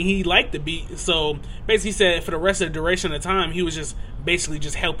that beat and he liked the beat. So basically he said for the rest of the duration of the time he was just basically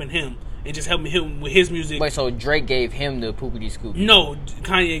just helping him and just helping him with his music. Wait, so Drake gave him the poopity scoop? No,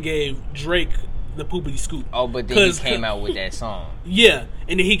 Kanye gave Drake the poopity scoop. Oh, but then he came out with that song. Yeah,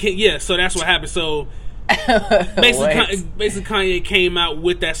 and then so that's what happened. So basically Kanye came out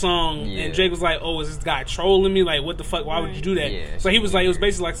with that song and Drake was like, oh, is this guy trolling me? Like, what the fuck? Why would you do that? Yeah, so he was like, it was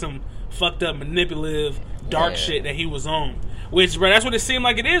basically like some fucked up, manipulative, dark shit that he was on. Which, bro, that's what it seemed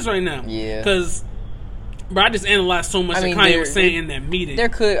like it is right now. Yeah. Because, bro, I just analyzed so much that Kanye was saying in that meeting.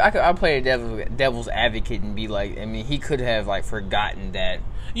 I'll play the devil's advocate and be like, I mean, he could have, like, forgotten that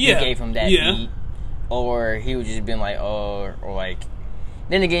he gave him that beat. Or he would just been like, or like...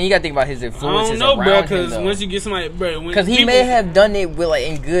 Then again, you gotta think about his influences around him. I don't know, bro, because once you get somebody... Because he may have done it with,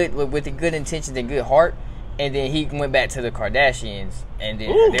 like, with a good intentions and good heart, and then he went back to the Kardashians, and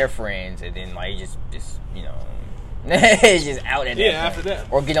then their friends, and then, like, just you know... it's just out at that point. After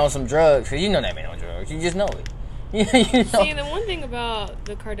that. Or get on some drugs, because you know that man on drugs. You just know it. You know? See, the one thing about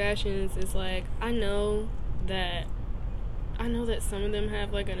the Kardashians is, like, I know that some of them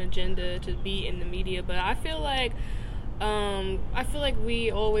have, like, an agenda to be in the media, but I feel like we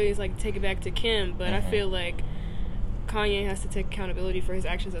always, like, take it back to Kim, but I feel like Kanye has to take accountability for his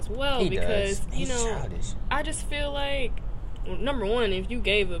actions as well. Because you know, childish. I just feel like, well, number one, if you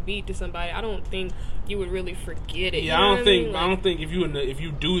gave a beat to somebody, I don't think you would really forget it. Yeah, I don't think if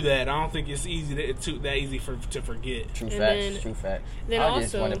you do that, I don't think it's that easy to forget. True facts. Then I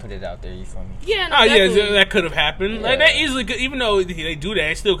just want to put it out there. You feel me? Yeah, no, that could have happened. Yeah. Like, that easily could, even though they do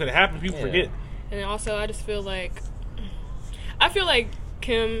that, it still could have happened. People forget. And then also, I feel like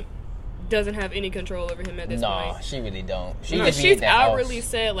Kim doesn't have any control over him at this point. No, she really don't. She's outwardly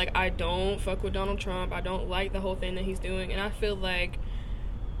said, like, I don't fuck with Donald Trump. I don't like the whole thing that he's doing. And I feel like,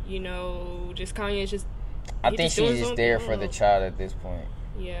 you know, just Kanye's just... I think she's just there for the child at this point.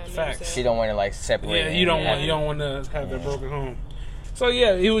 Yeah, facts. So. She don't want to, like, separate. Yeah, you don't want to have that broken home. So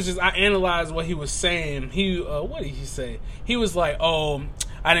yeah, I analyzed what he was saying. What did he say? He was like, oh,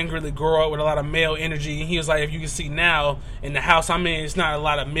 I didn't really grow up with a lot of male energy. And he was like, if you can see now in the house I'm in, it's not a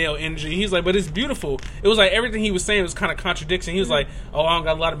lot of male energy. He's like, but it's beautiful. It was like everything he was saying was kind of contradiction. He was like, oh, I don't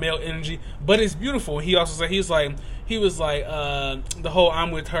got a lot of male energy, but it's beautiful. He also said, he was like the whole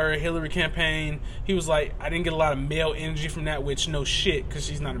I'm with her Hillary campaign. He was like, I didn't get a lot of male energy from that, which no shit, because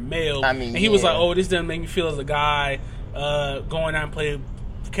she's not a male. I mean, and he was like, oh, this doesn't make me feel as a guy going out and play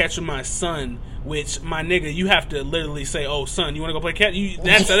catch with my son. Which, my nigga, you have to literally say, "Oh, son, you want to go play catch?"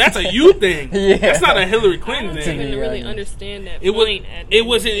 That's a you thing. Yeah. That's not a Hillary Clinton thing. I don't even really understand that. It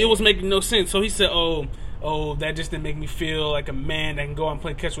was making no sense. So he said, "Oh, that just didn't make me feel like a man that can go out and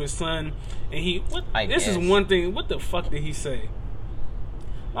play catch with his son." And this is one thing. What the fuck did he say?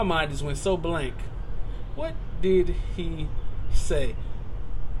 My mind just went so blank. What did he say?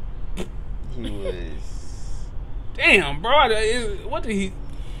 He was. Damn, bro. What did he?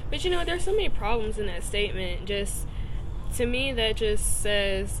 But, you know, there's so many problems in that statement. Just, to me, that just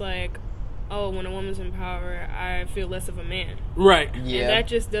says, like, oh, when a woman's in power, I feel less of a man. Right. Yeah. And that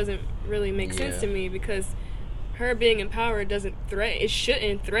just doesn't really make sense to me, because her being in power it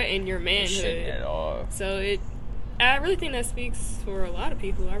shouldn't threaten your manhood. It shouldn't at all. So I really think that speaks for a lot of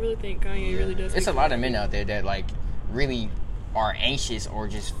people. I really think Kanye really does. It's a lot of men out there that, like, really are anxious or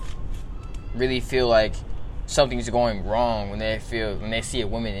just really feel like something's going wrong when they see a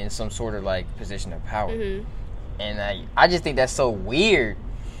woman in some sort of like position of power. And I just think that's so weird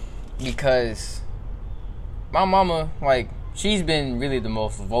because my mama, like, she's been really the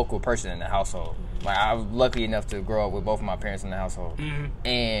most vocal person in the household. Like, I was lucky enough to grow up with both of my parents in the household.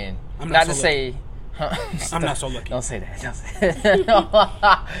 And I'm not so to say... I'm not so lucky. Don't say that. Don't say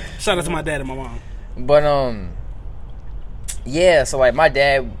that. Shout out to my dad and my mom. But, yeah, so, like, my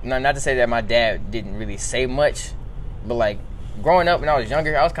dad... Not to say that my dad didn't really say much, but, like, growing up when I was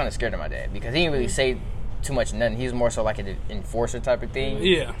younger, I was kind of scared of my dad because he didn't really say too much nothing. He was more so like an enforcer type of thing.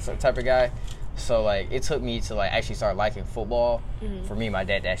 Yeah. Some type of guy. So, like, it took me to, like, actually start liking football for me and my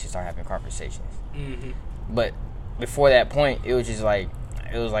dad to actually start having conversations. But before that point, it was just, like,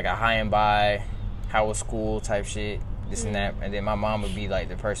 it was, like, a high and by, how was school type shit, this and that. And then my mom would be, like,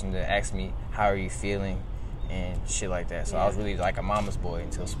 the person to ask me, how are you feeling, and shit like that. So I was really, like, a mama's boy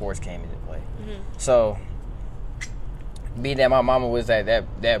until sports came into play. So, being that my mama was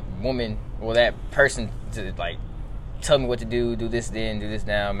that woman, or that person to, like, tell me what to do this then, do this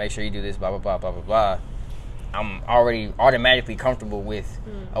now, make sure you do this, blah, blah, blah, blah, blah, blah. I'm already automatically comfortable with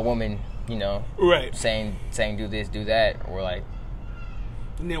a woman, you know, saying do this, do that, or like.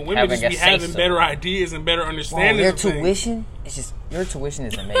 And then women just be having better ideas and better understanding. Your tuition, it's just, your tuition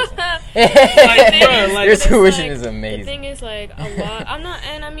is amazing. Your tuition is amazing. The thing is, like, a lot,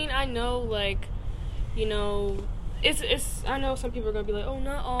 I know, like, you know, it's I know some people are gonna be like, oh,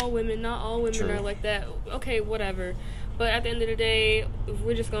 not all women are like that. Okay, whatever. But at the end of the day,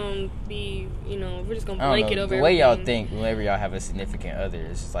 we're just gonna be, you know, we're just gonna blanket over the way everything. y'all think whenever y'all have a significant other.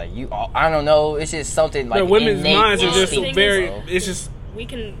 It's just like I don't know. It's just something like women's minds are just so very. It's just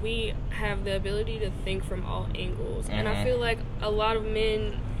we have the ability to think from all angles, and I feel like a lot of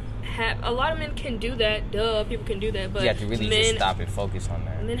men can do that. People can do that, but you have to really just stop and focus on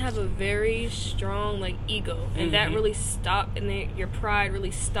that. And then have a very strong, like, ego, and that really your pride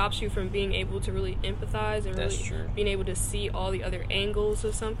really stops you from being able to really empathize and really being able to see all the other angles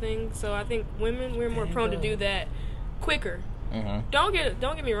of something. So I think women, we're more prone to do that quicker. Don't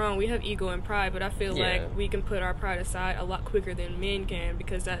get me wrong, we have ego and pride, but I feel like we can put our pride aside a lot quicker than men can,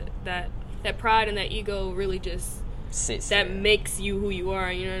 because that pride and that ego really just makes you who you are,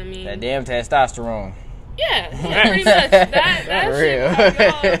 you know what I mean? That damn testosterone. Yeah, pretty much. That shit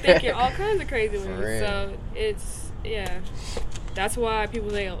have y'all thinking all kinds of crazy ways. So it's that's why people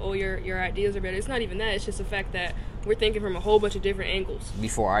say, oh, your ideas are better. It's not even that. It's just the fact that we're thinking from a whole bunch of different angles.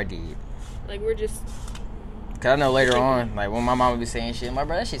 Before I did. Like, we're just. Cause I know later on, like, when my mom would be saying shit, my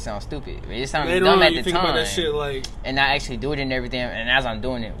bro, that shit sounds stupid. It sounded later dumb on, at the think time. About that shit, like, and I actually do it and everything. And as I'm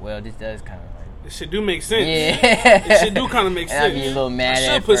doing it, well, this does kind of like. This shit do make sense. Yeah. This shit do kind of make sense. I'd be a little mad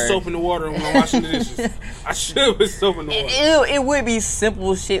I should put soap in the water when I'm washing the dishes. I should put soap in the water. It would be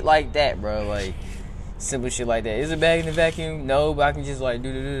simple shit like that, bro. Like, simple shit like that. Is a bag in the vacuum? No, but I can just, like,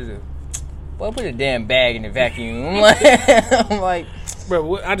 do. Boy, put a damn bag in the vacuum. I'm like,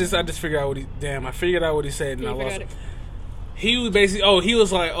 bro, I just figured out I figured out what he said, and I lost it. He was basically, he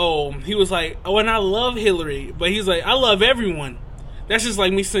was like, and I love Hillary, but he's like, I love everyone. That's just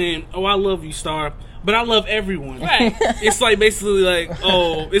like me saying, oh, I love you, Starr, but I love everyone. Right. It's like basically like,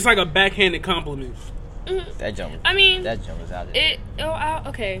 it's like a backhanded compliment. That jump. That jump is out there.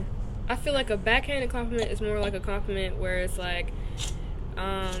 Okay. I feel like a backhanded compliment is more like a compliment where it's like,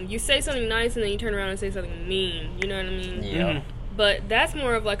 you say something nice and then you turn around and say something mean. You know what I mean? Yeah. But that's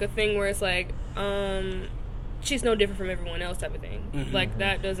more of like a thing where it's like, she's no different from everyone else type of thing. Like,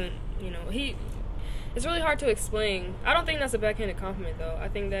 that doesn't, you know, it's really hard to explain. I don't think that's a backhanded compliment, though. I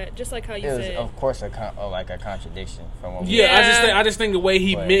think that, just like how you said, of course, a contradiction from what I just think the way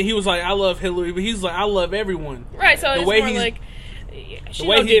he meant, he was like, I love Hillary, but he's like, I love everyone. Right, so it's more like, she's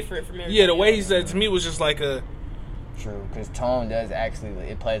no different from everyone. Yeah, the way he said it to me was just like a... True, because tone does actually,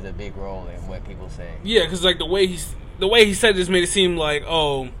 it plays a big role in what people say. Yeah, because like the way he said this made it seem like,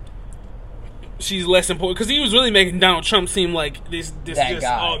 she's less important, because he was really making Donald Trump seem like this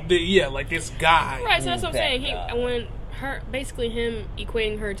guy. Like this guy. Right, so that's what I'm saying. When him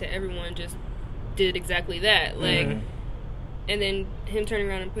equating her to everyone just did exactly that. Like, and then him turning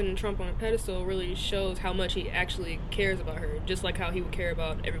around and putting Trump on a pedestal really shows how much he actually cares about her, just like how he would care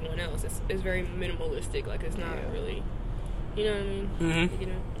about everyone else. It's very minimalistic. Like, it's not really, you know what I mean? You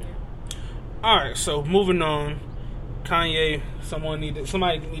know, All right, so moving on. Kanye, somebody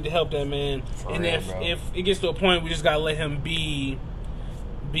need to help that man. And if it gets to a point, we just gotta let him be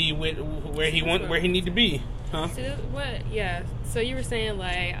with where he need to be, huh? So you were saying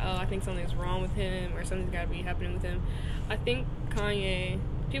like, I think something's wrong with him or something's gotta be happening with him. I think Kanye.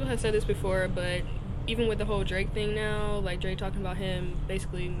 People have said this before, but even with the whole Drake thing now, like Drake talking about him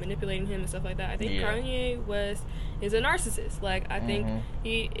basically manipulating him and stuff like that, I think Kanye West is a narcissist. Like, I think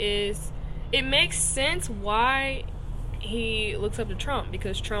he is. It makes sense why he looks up to Trump,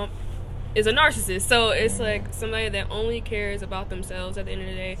 because Trump is a narcissist. So it's like somebody that only cares about themselves at the end of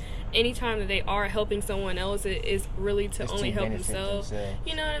the day. Anytime that they are helping someone else, it is really to only help themselves.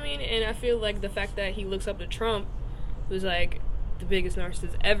 You know what I mean? And I feel like the fact that he looks up to Trump was like the biggest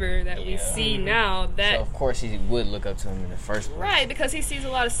narcissist ever that we see now. That, so of course he would look up to him in the first place, right? Because he sees a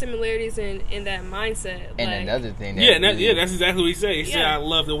lot of similarities in that mindset. And like, another thing, that that's exactly what he said. He said, "I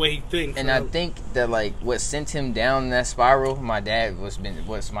love the way he thinks." And I think that like what sent him down that spiral, my dad has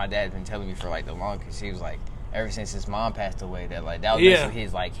been telling me for like the longest. He was like, ever since his mom passed away, that was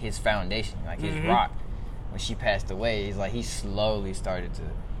basically his foundation, like his rock. When she passed away, he's like he slowly started to.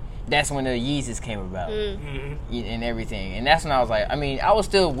 That's when the Yeezus came about and everything. And that's when I was like, I mean, I was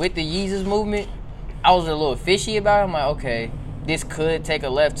still with the Yeezus movement. I was a little fishy about it. I'm like, okay, this could take a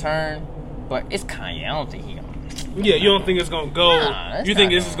left turn, but it's Kanye. I don't think he gonna. Yeah, you don't think it's gonna go. Nah, you think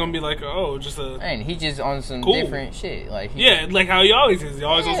this is gonna be like, just a. And he just on some different shit. Like like how he always is. He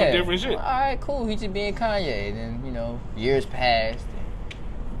always on some different shit. All right, cool. He just being Kanye. And then, years passed.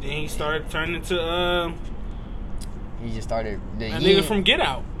 Then he started turning into. He just started. A nigga from Get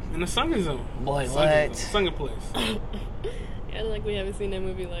Out. In the Sunken Zone. Boy, what? Sunken Place. Yeah, like we haven't seen that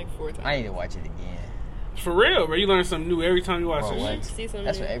movie like 4 times. I need to watch it again. For real, bro. You learn something new every time you watch it.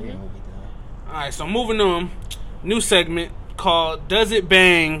 That's what every movie does. Alright, so moving on. New segment called Does It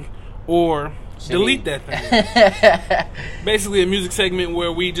Bang or Delete That Thing. Basically a music segment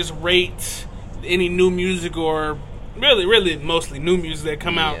where we just rate any new music or really mostly new music that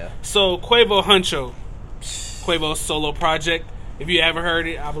come out. So Quavo Huncho. Quavo's solo project. If you ever heard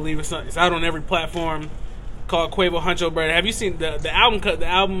it, I believe it's out on every platform. Called Quavo Huncho Brother. Have you seen the album cut? The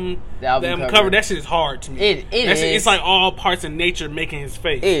album cover. That shit is hard to me. It is. It's like all parts of nature making his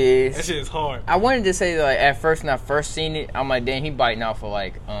face. It is. That shit is hard. I wanted to say that, like, at first when I first seen it, I'm like, damn, he biting off of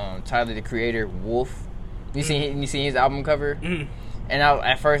like Tyler the Creator, Wolf. You seen his album cover? Mm-hmm. And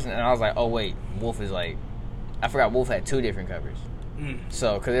I was like, oh wait, Wolf is like, I forgot Wolf had 2 different covers.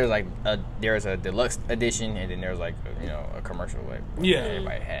 So, because there's a deluxe edition, and then there's like a commercial like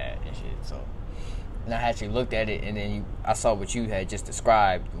everybody had and shit. So, and I actually looked at it, and then I saw what you had just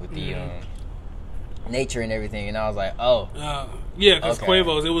described with the nature and everything, and I was like, oh, because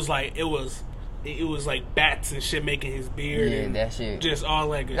Quavo's it was like bats and shit making his beard. Yeah, that shit. Just all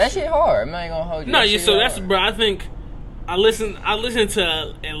that good shit hard. I'm not gonna hold you. No, so that's bro. I think I listened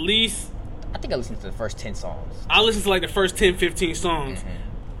to at least. I think I listened to the first 10 songs. I listened to like the first 10, 15 songs.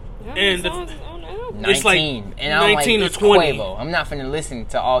 And songs 19. Like and 19 like, or 20. Quavo. I'm not finna listen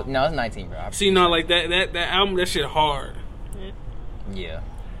to all. No, it's 19, bro. See, no, like that album, that shit hard. Yeah.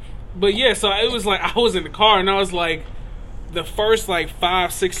 But yeah, so it was like I was in the car and I was like, the first like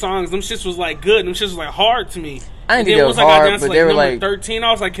 5, 6 songs, them shits was like good. Them shits was like hard to me. I didn't think they was hard, but they were like 13.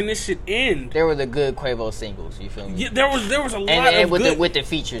 I was like, can this shit end? There were the good Quavo singles. You feel me? Yeah, there was a lot and of with good. with the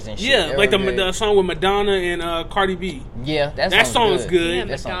features and shit. Yeah, like the song with Madonna and Cardi B. Yeah, that song's good. Yeah,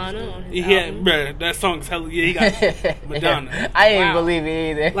 Madonna on his album. album. Bruh, that song's hella. Yeah, he got Madonna. I didn't believe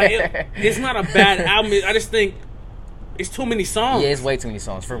it either. Like it's not a bad album. I just think it's too many songs. Yeah, it's way too many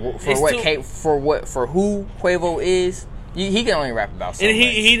songs for who Quavo is. He can only rap about something. And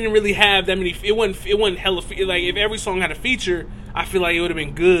he didn't really have that many. It wasn't hella. Like if every song had a feature, I feel like it would have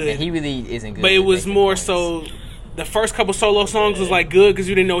been good. And he really isn't good. But it was more so. The first couple solo songs was like good because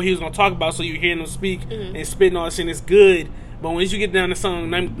you didn't know what he was gonna talk about, so you hearing him speak and spitting all this shit. It's good. But once you get down to song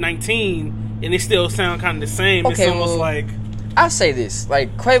 19 and it still sound kind of the same, it's almost like. I'll say this: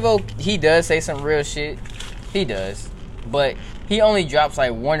 like Quavo, he does say some real shit. He does, but he only drops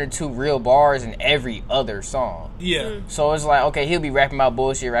like 1 or 2 real bars in every other song. Yeah. So it's like, okay, he'll be rapping about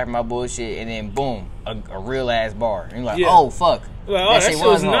bullshit, and then boom, a real ass bar. And you're like, oh fuck, that shit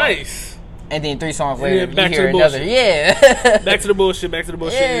was nice. And then 3 songs later, back you hear to the another, back to the bullshit,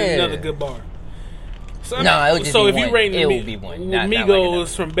 and another good bar. So, it would just so be if one. you rate it would be one. Migos like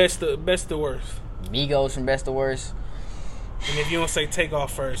from best to worst. Migos from best to worst. And if you don't say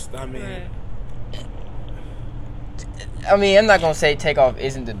Takeoff first, I mean. Right. I mean, I'm not gonna say Takeoff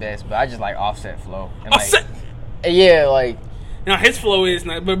isn't the best, but I just like Offset flow. And Offset. Yeah, like. Now his flow is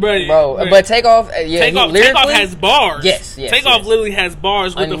not, but Takeoff, Takeoff has bars. Yes. Takeoff literally has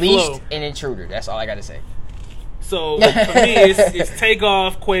bars with Unleashed the flow. And Intruder. That's all I gotta say. So for me, it's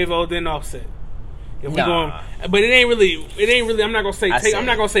Takeoff, Quavo, then Offset. If we going, but it ain't really. I'm not gonna say. I'm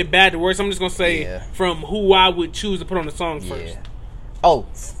not gonna say bad to worst. I'm just gonna say from who I would choose to put on the song first. Oh,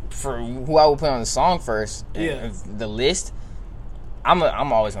 for who I would put on the song first. The list.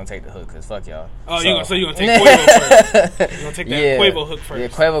 I'm always gonna take the hook because fuck y'all. Oh, you gonna take Quavo first? You gonna take that Quavo hook first? Yeah,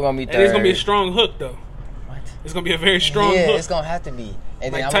 Quavo gonna be third. And it's gonna be a strong hook though. What? It's gonna be a very strong hook. Yeah, it's gonna have to be.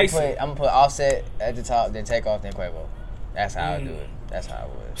 And then Like I'm gonna put Offset at the top, then Takeoff, then Quavo. That's how I do it. That's how I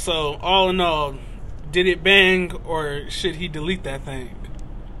would. So all in all, did it bang or should he delete that thing?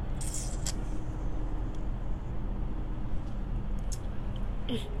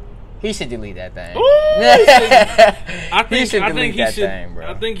 He should delete that thing. I think he should delete that should. thing,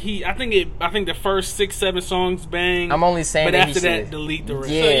 bro. I think the first 6-7 songs bang. I'm only saying but that after he that, should delete the rest.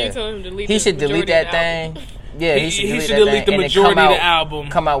 Yeah. So you told him to delete He should delete that thing. Yeah, he should delete the majority of the album.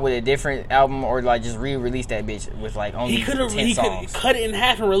 Come out with a different album or like just re-release that bitch with like only 10 songs. He could cut it in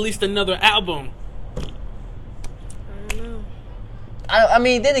half and released another album. I don't know. I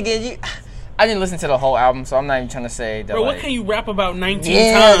mean, then again, I didn't listen to the whole album, so I'm not even trying to say that. Bro, like, what can you rap about 19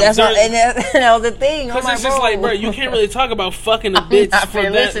 yeah, times? that's what, and that was the thing. Because it's just like, bro, you can't really talk about fucking a bitch for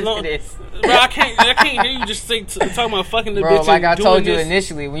that long. Bro, I can't hear you just talking about fucking the bitch. Bro, like I told you this.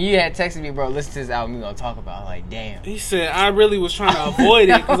 initially, when you had texted me, bro, listen to this album, we gonna talk about. Like, damn. He said, I really was trying to avoid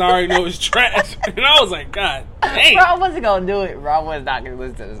it because I already know it's trash. And I was like, God damn. Bro, I wasn't gonna do it, bro. I was not gonna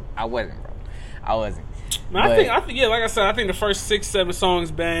listen to this. I wasn't, bro. I wasn't. No, I think, yeah, like I said, I think the first 6-7 songs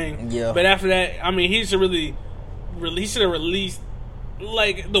bang. Yeah. But after that, I mean, he should have released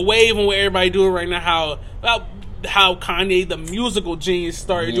like the wave and what everybody doing right now. How Kanye, the musical genius,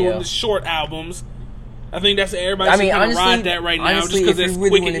 started doing the short albums. I think that's everybody should kind of ride that right now, just because it's if you really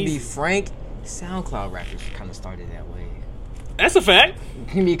quick want and to be easy. frank, SoundCloud rappers kind of started that way. That's a fact.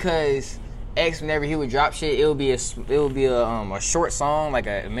 Because X, whenever he would drop shit, it would be a short song, like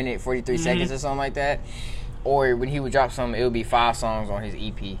a minute 43 seconds or something like that. Or when he would drop something, it would be 5 songs on his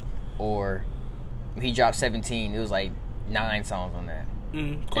EP. Or when he dropped 17, it was like 9 songs on that.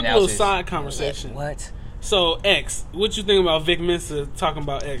 Quick little side conversation. What? So X, what you think about Vic Mensa talking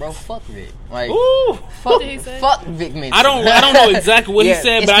about X? Bro, fuck Vic. Like, ooh, fuck Vic Mensa. I don't know exactly what he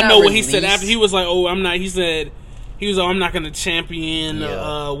said, but I know what he said released. after. He was like, "Oh, I'm not." He said, "He was, I'm not going to champion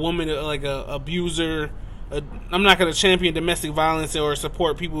a woman like a abuser. I'm not going to champion domestic violence or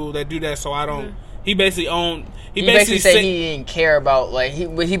support people that do that. So I don't." He basically owned. He basically said he didn't care about like he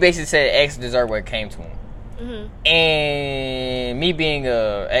basically said X deserved what came to him. And me being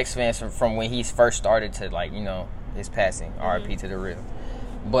a X fan from when he first started to like his passing, R.I.P. to the real.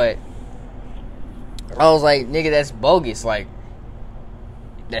 But I was like, nigga, that's bogus. Like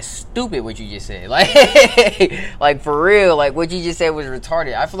that's stupid what you just said. Like like for real, like what you just said was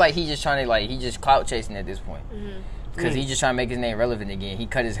retarded. I feel like he's just trying to he just clout chasing at this point. Because he's just trying to make his name relevant again. He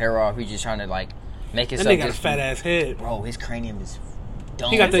cut his hair off. He's just trying to make himself. That nigga got a fat ass head, bro. His cranium is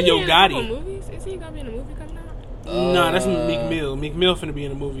dumb. He got the Yo Gotti. Movies? Is he gonna be in a movie coming out? Nah, that's Meek Mill. Meek Mill finna be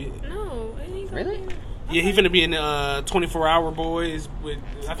in a movie. No, ain't he gonna Really? be in Yeah, he finna be in 24 Hour Boys with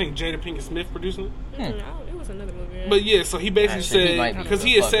I think Jada Pinkett Smith producing it. It was another movie. Right? But yeah, so he basically said because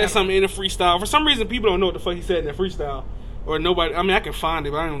he had said something in a freestyle. For some reason, people don't know what the fuck he said in that freestyle, or nobody. I mean, I can find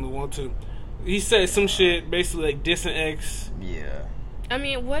it, but I don't want to. He said some shit basically like dissing X. Yeah. I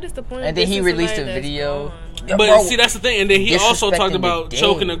mean, what is the point? And then he released a video. But bro, see, that's the thing. And then he also talked about the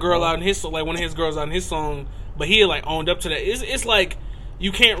choking dead, a girl bro. out in his like one of his girls out in his song. But he had like owned up to that. It's like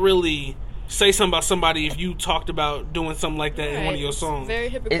you can't really say something about somebody if you talked about doing something like that in one of your songs. Very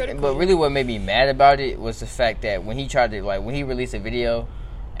hypocritical. But really, what made me mad about it was the fact that when he tried to when he released a video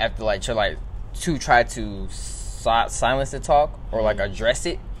after to try to silence the talk or address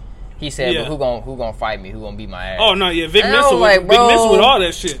it. He said, "But who gonna fight me? Who gonna beat my ass?" Oh no, yeah, Vic Mensa like, Vic Mensa with all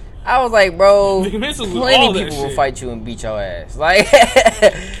that shit. I was like, bro, Vic Mensa with all plenty that people will shit. fight you and beat your ass. Like,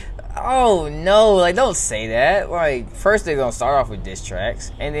 oh no, like don't say that. Like, first they're gonna start off with diss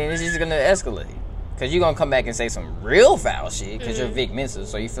tracks, and then it's just gonna escalate. Cause you're gonna come back and say some real foul shit, because you're Vic Mensa,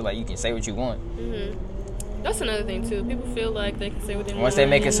 so you feel like you can say what you want. That's another thing too. People feel like they can say what they want. Once they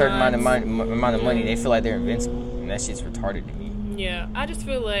make a certain amount of money, they feel like they're invincible, and that shit's retarded to me. Yeah, I just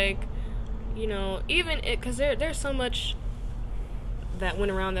feel like, even because there's so much that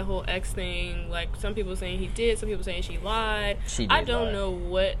went around that whole X thing. Like some people saying he did, some people saying she lied. I don't know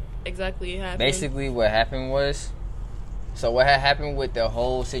what exactly happened. Basically, what happened was, what had happened with the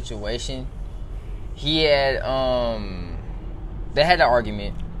whole situation, he had they had an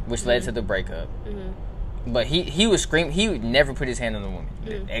argument which led to the breakup. But he would scream. He would never put his hand on the woman.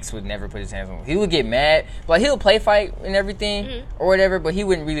 The ex would never put his hands on the woman. He would get mad. Like, he'll play fight and everything or whatever, but he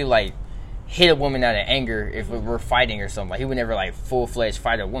wouldn't really, hit a woman out of anger if we were fighting or something. Like, he would never, full-fledged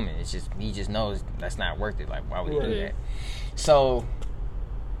fight a woman. It's just, he just knows that's not worth it. Like, why would he do that? So,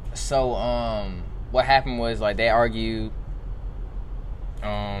 what happened was, they argued.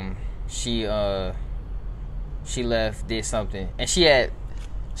 she left, did something, and she had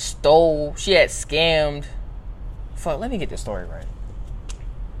scammed. Fuck, let me get the story right.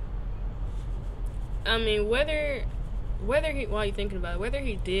 I mean, whether he, while you're thinking about it, whether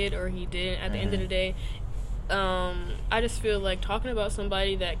he did or he didn't, at the end of the day, I just feel like talking about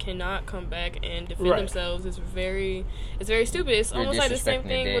somebody that cannot come back and defend themselves is very stupid. It's almost like the same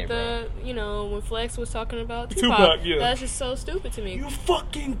thing with when Flex was talking about Tupac. That's just so stupid to me. You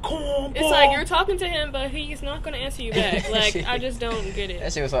fucking cornball. It's like you're talking to him, but he's not going to answer you back. Like, I just don't get it.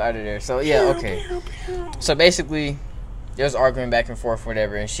 That shit was so out of there. So, yeah, okay. So, basically, there was arguing back and forth,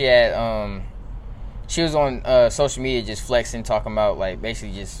 whatever, and she had, she was on social media just flexing, talking about, like,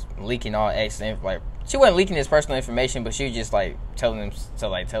 basically just leaking all like, she wasn't leaking his personal information, but she was just, like, telling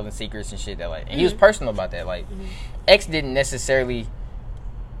secrets and shit that, like, and he was personal about that. Like, X didn't necessarily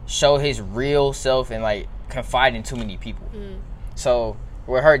show his real self and, like, confide in too many people. So,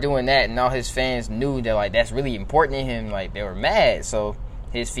 with her doing that, and all his fans knew that, like, that's really important to him, like, they were mad. So,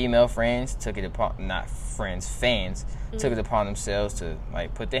 his female friends took it upon, not friends, fans, took it upon themselves to,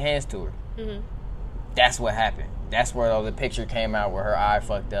 like, put their hands to her. That's what happened. That's where the picture came out where her eye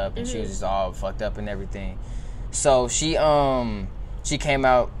fucked up and she was just all fucked up and everything. So she came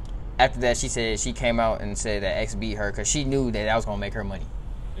out after that. She came out and said that X beat her because she knew that was gonna make her money.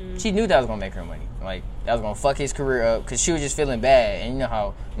 She knew that was gonna make her money. Like, that was gonna fuck his career up because she was just feeling bad. And you know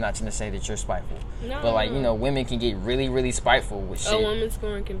how, I'm not trying to say that you're spiteful, but like, you know, women can get really, really spiteful with shit. A woman's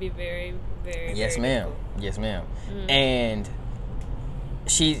scorn can be very, very, yes, very ma'am. difficult. Yes, ma'am. And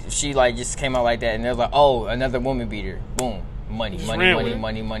she like just came out like that, and they're like, oh, another woman beater. Boom, money. And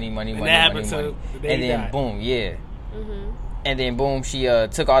then boom, yeah. And then boom, she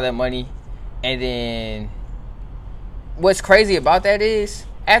took all that money, and then what's crazy about that is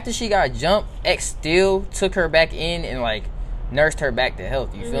after she got jumped, X still took her back in and like nursed her back to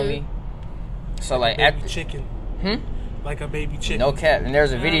health. You feel me? So like after chicken, like a baby chicken. No cap. And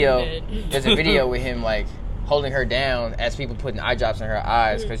there's a video. There's a video with him like holding her down as people putting eye drops in her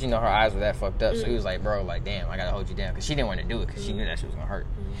eyes because, you know, her eyes were that fucked up. So he was like, bro, like, damn, I gotta hold you down because she didn't want to do it because she knew that shit was gonna hurt.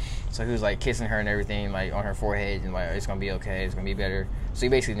 So he was like kissing her and everything, like on her forehead, and like, it's gonna be okay, it's gonna be better. So he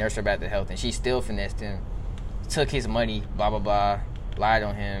basically nursed her back to health, and she still finessed him, took his money, blah blah blah, lied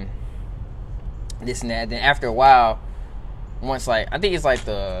on him, this and that. Then after a while, once like, I think it's like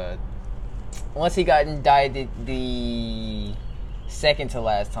once he got indicted the second to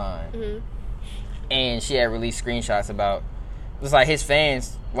last time, and she had released screenshots about, it was like his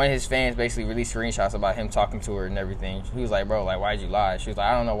fans, one of his fans basically released screenshots about him talking to her and everything. He was like, bro, like, why'd you lie? She was like,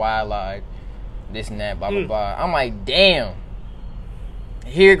 I don't know why I lied, this and that, blah blah blah. I'm like, damn,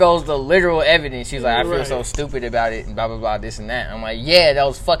 here goes the literal evidence. She's like, I feel so stupid about it and blah blah blah, this and that. I'm like, yeah, that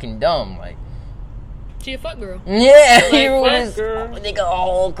was fucking dumb. Like, she a fuck girl. Yeah, like, he ruined nigga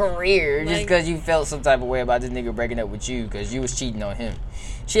whole career just like, because you felt some type of way about this nigga breaking up with you because you was cheating on him.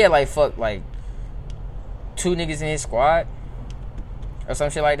 She had like fuck like 2 niggas in his squad or some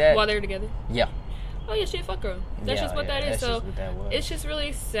shit like that while they were together. Yeah. Oh yeah, she a fuck girl. That's just what that is. So it's just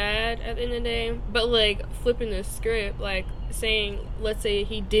really sad at the end of the day. But like flipping the script, like saying, let's say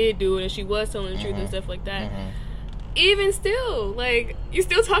he did do it and she was telling the truth and stuff like that. Even still, like, you're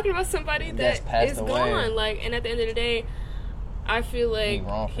still talking about somebody that is gone. Like, and at the end of the day, I feel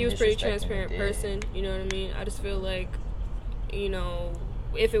like he was a pretty transparent person. You know what I mean? I just feel like, you know,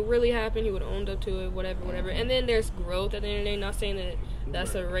 if it really happened, he would have owned up to it, whatever. And then there's growth at the end of the day. Not saying that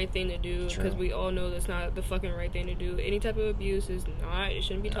that's the right thing to do, because we all know that's not the fucking right thing to do. Any type of abuse is not, it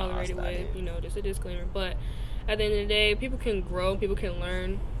shouldn't be tolerated with, you know, just a disclaimer. But at the end of the day, people can grow, people can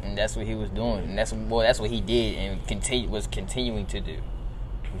learn. And that's what he was doing. And that's what he did and was continuing to do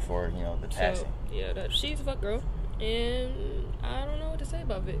before, you know, the passing. So, yeah, she's a fuck girl. And I don't know what to say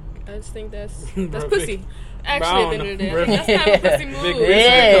about Vic. I just think that's pussy. Actually, at the end of the day, that's kind of a pussy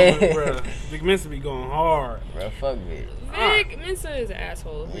move. Vic Mensa be going hard. Bro, fuck Vic. Vic Mensa is an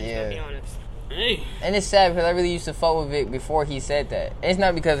asshole. We're just gonna be honest. Hey. And it's sad because I really used to fuck with Vic before he said that. And it's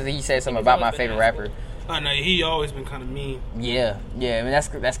not because he said something about my favorite rapper. I know, he always been kind of mean. Yeah. I mean, that's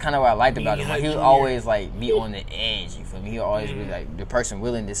kind of what I liked about him. Like, he would always like be on the edge. You feel me? He would always be like the person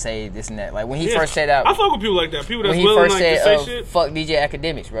willing to say this and that. Like when he first said out, I fuck with people like that. People that's willing to say shit. Fuck DJ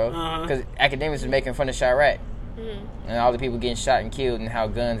Academics, bro. Because Academics was making fun of Chirac. And all the people getting shot and killed, and how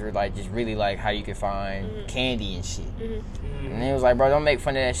guns were like just really like how you could find candy and shit. And it was like, bro, don't make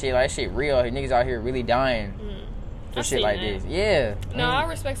fun of that shit. Like, that shit real. Niggas out here really dying for I've shit seen like that. this. Yeah. No, I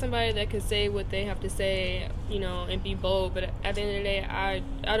respect somebody that can say what they have to say, you know, and be bold. But at the end of the day,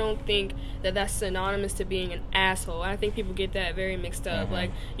 I don't think that that's synonymous to being an asshole. I think people get that very mixed up.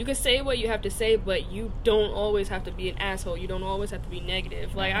 Like, you can say what you have to say, but you don't always have to be an asshole. You don't always have to be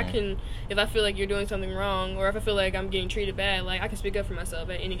negative. Like, I can, if I feel like you're doing something wrong, or if I feel like I'm getting treated bad, like, I can speak up for myself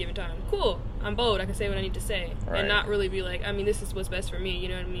at any given time. Cool. I'm bold. I can say what I need to say. Right. And not really be like, I mean, this is what's best for me. You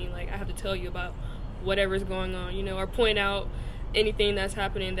know what I mean? Like, I have to tell you about whatever's going on, you know, or point out anything that's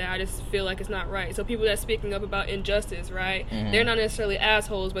happening that I just feel like it's not right. So people that's speaking up about injustice, right? They're not necessarily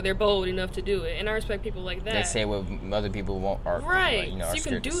assholes, but they're bold enough to do it. And I respect people like that. They say what other people won't. Or, Right. Like, you know, so you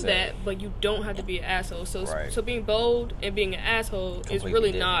can do that, but you don't have to be an asshole. So so being bold and being an asshole is Completely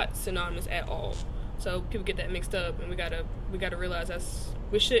really different. not synonymous at all. So people get that mixed up, and we gotta realize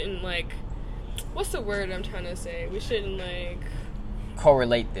we shouldn't, like, what's the word I'm trying to say? We shouldn't, like,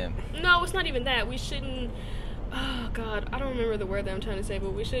 correlate them. no, it's not even that. We shouldn't. Oh God, I don't remember the word that I'm trying to say,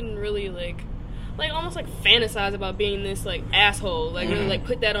 but we shouldn't really like almost like fantasize about being this like asshole, like really like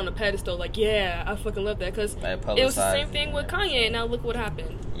put that on a pedestal. Like, yeah, I fucking love that because Like, it was the same publicize thing it, with Kanye. And now look what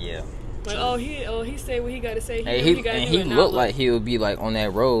happened. Yeah. Like, he say what he got to say. Hey, He got to do he it. Now looked look. like he would be like on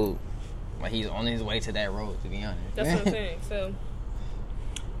that road, like he's on his way to that road. To be honest, That's what I'm saying. So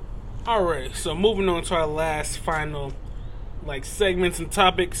Alright, so moving on to our last final like segments and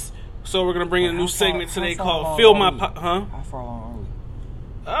topics. So we're gonna bring in a new segment today called "Feel My Huh?" How far along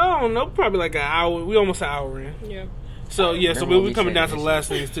I don't know, probably like an hour. We almost an hour in. yeah. So yeah, so Remember what we we coming said down to the this last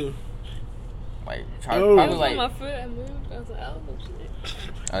things too. are we? Like, Oh. probably I was on my like. foot. I moved. I was like, oh shit.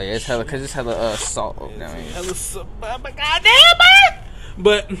 Oh yeah, it's hella, cause it's hella salt down here. Hella goddamn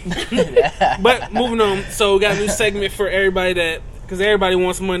but moving on. So we got a new segment for everybody that, because everybody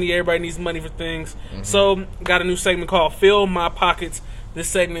wants money, everybody needs money for things. So got a new segment called "Fill My Pockets." This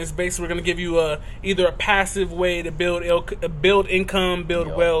segment is basically we're gonna give you either a passive way to build income, build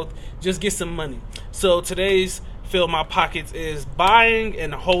wealth, just get some money. So today's "Fill My Pockets" is buying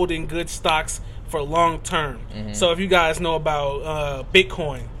and holding good stocks for long term. So if you guys know about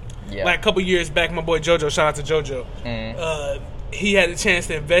Bitcoin, like a couple years back, my boy JoJo, shout out to JoJo, he had a chance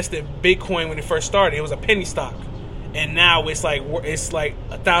to invest in Bitcoin when it first started. It was a penny stock, and now it's like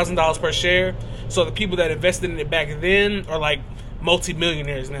 $1,000 per share. So the people that invested in it back then are like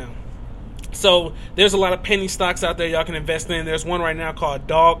multi-millionaires now. So there's a lot of penny stocks out there y'all can invest in. There's one right now called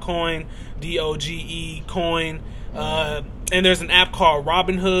Dogecoin, DOGE coin, and there's an app called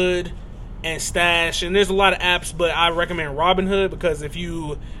Robinhood and Stash, and there's a lot of apps, but I recommend Robinhood because if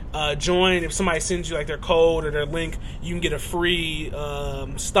you join, if somebody sends you like their code or their link, you can get a free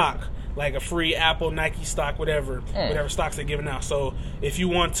stock, like a free Apple, Nike stock, whatever stocks they're giving out. So if you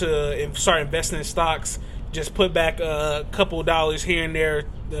want to start investing in stocks, just put back a couple dollars here and there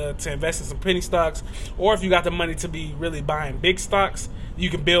to invest in some penny stocks. Or if you got the money to be really buying big stocks, you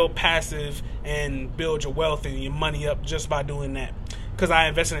can build passive and build your wealth and your money up just by doing that. Because I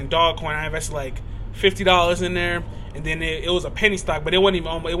invested in Dogecoin, I invested like $50 in there, and then it was a penny stock, but it wasn't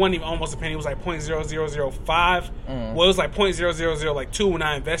even almost a penny. It was like 0.0005. Well, it was like 0.0002 when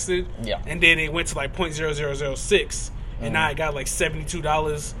I invested, and then it went to like 0.0006, and now I got like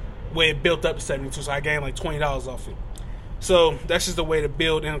 $72. Where it built up to 72, so I gained like $20 off it. So that's just a way to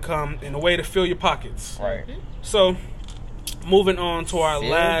build income and a way to fill your pockets. Right. So moving on to our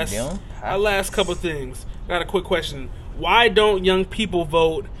last couple things. Got a quick question. Why don't young people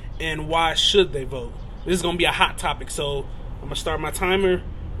vote, and why should they vote? This is gonna be a hot topic, so I'm gonna start my timer.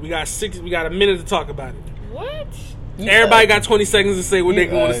 We got a minute to talk about it. What? Everybody got 20 seconds to say what they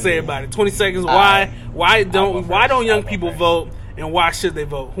want to say about it. 20 seconds. Why don't young people vote? And why should they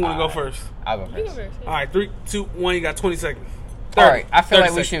vote? Who want to go first? I'll go You first. go first. All right, 3, 2, 1. You got 20 seconds. Alright, I feel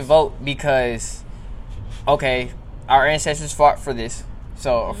like 30 we seconds. should vote because, okay, our ancestors fought for this,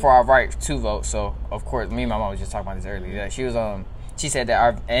 so for our right to vote. So of course, me and my mom was just talking about this earlier. Yeah, she was she said that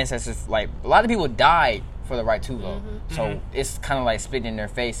our ancestors, like a lot of people died for the right to vote. So it's kind of like spitting in their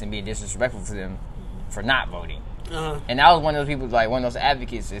face and being disrespectful to them for not voting. And I was one of those people, like one of those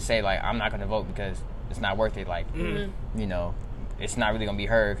advocates that say like I'm not going to vote because it's not worth it. Like you know, it's not really going to be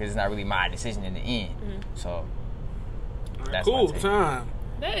heard because it's not really my decision in the end. So that's my Cool take. time.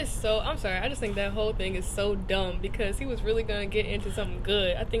 That is so. I'm sorry. I just think that whole thing is so dumb because he was really gonna get into something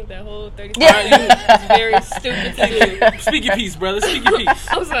good. I think that whole 30 seconds is very stupid to do. Speak your piece, brother. Speak your piece.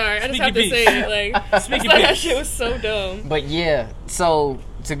 I'm sorry. I just Speak have to your say piece. it. Like, Speak it's your like that piece. shit was so dumb. But yeah, so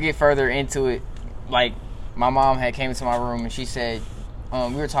to get further into it, like my mom had came into my room and she said,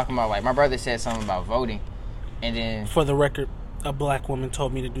 we were talking about like my brother said something about voting, and then For the record, a black woman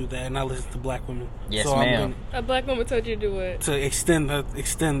told me to do that, and I listen to black women. Yes, so ma'am. A black woman told you to do what? To extend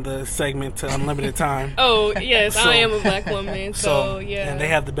the segment to unlimited time. Oh, yes, So- I am a black woman, so yeah. And they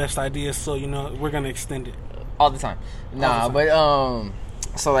have the best ideas, so we're gonna extend it. All the time. Nah, the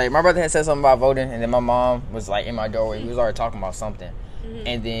but so like my brother had said something about voting, and then my mom was like in my doorway. We was already talking about something,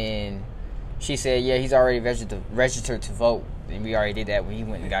 and then she said, "Yeah, he's already registered to vote, and we already did that when he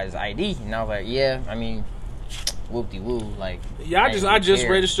went and got his ID." And I was like, "Yeah, I mean, whoop-de-woo, like." Yeah, I just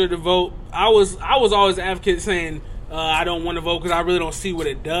registered to vote. I was always an advocate saying I don't want to vote because I really don't see what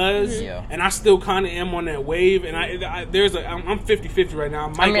it does. Yeah. And I still kind of am on that wave. And I'm 50-50 right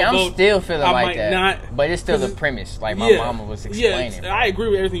now. I mean, I'm vote, still feeling I like might that, not, but it's still the premise. Like my mama was explaining. Yeah, I agree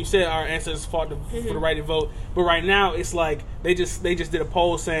with everything you said. Our ancestors fought for the right to vote, but right now it's like they just did a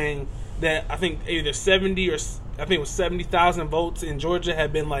poll saying that I think either 70 or I think it was 70,000 votes in Georgia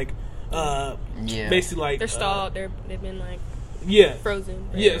have been like basically like they're stalled. They've been like frozen.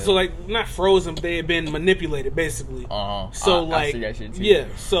 Yeah, so like not frozen, but they had been manipulated basically. So like I see that shit too. yeah,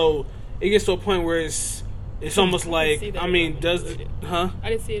 so it gets to a point where it's almost like I mean I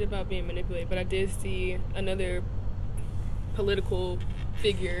didn't see it about being manipulated, but I did see another political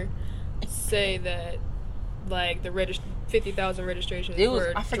figure say that like the 50,000 registrations. It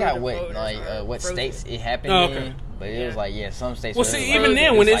was I forgot Georgia what frozen. states it happened in, but it was like some states. Well, see, even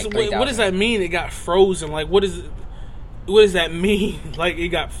then, when it's like what does that mean? It got frozen. Like, what does that mean? Like, it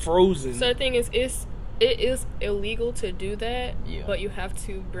got frozen. So the thing is, it is illegal to do that, Yeah. but you have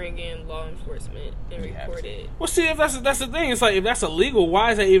to bring in law enforcement and report it. Well, see, if that's the thing. It's like if that's illegal,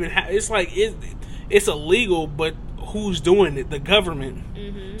 why is that even? It's like it's illegal, but who's doing it? The government.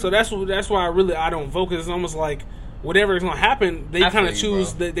 Mm-hmm. So that's why I don't vote. Cause it's almost like whatever is gonna happen, they kind of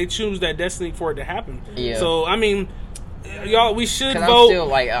choose that they choose that destiny for it to happen. Yeah. So I mean, y'all, we should vote. I'm still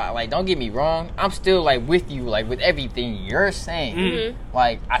like don't get me wrong. I'm still like with you, like with everything you're saying. Mm-hmm.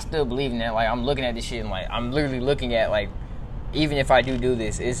 Like I still believe in that. Like I'm looking at this shit and like I'm literally looking at like even if I do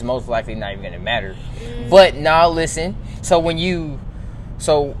this, it's most likely not even gonna matter. But now listen. So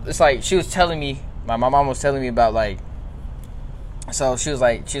it's like she was telling me. My mom was telling me about like. So she was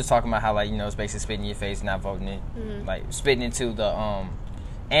talking about how like it's basically spitting in your face, not voting it, like spitting into the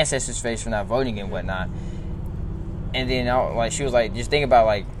ancestors' face for not voting and whatnot. And then she was like, just think about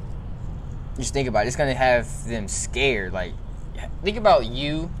it. It's gonna have them scared. Like, think about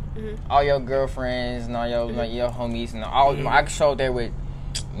you, all your girlfriends and all your like your homies and all. I showed there with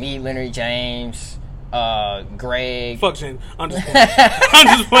me, Leonard James, Greg. Fuck Shane. I'm just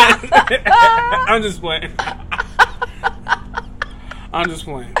playing. I'm just playing. I'm just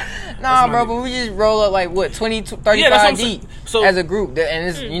playing. Nah, bro, but we just roll up like what 20, 35 deep as a group, and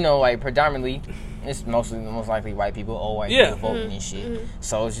it's like predominantly. It's most likely white people, old white people voting and shit.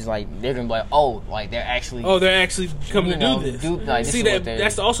 So it's just like they're gonna be like, they're actually coming to do this. See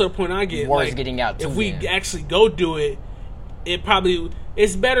that's also the point I get. Word's like, getting out. If we actually go do it,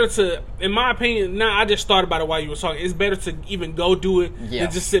 it's better to, in my opinion. Now I just thought about it while you were talking. It's better to even go do it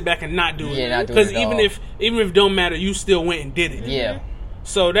than just sit back and not do it. Yeah, not do it. Because even if it don't matter, you still went and did it. Yeah.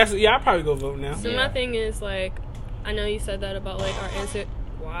 So I'll probably go vote now. So my thing is like, I know you said that about like our answer.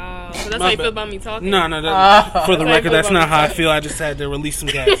 Wow. So that's how you feel about me talking? No. For the record, that's not how I feel. I just had to release some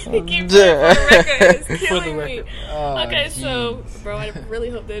gas. For the record, it's killing me. Oh, okay, geez. so, bro, I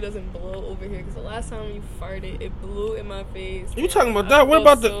really hope that it doesn't blow over here because the last time you farted, it blew in my face. You talking about that? What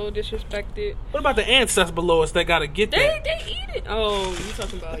about so disrespected? What about the ants that's below us that gotta get that? They eat it. Oh, you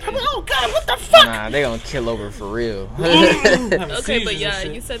talking about? Yeah. Oh God, what the fuck? Nah, they gonna kill over for real. Okay, but yeah,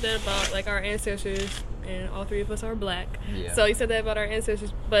 you said that about like our ancestors. And all three of us are black. Yeah. So you said that about our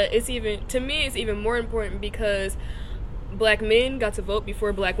ancestors, but it's even more important because black men got to vote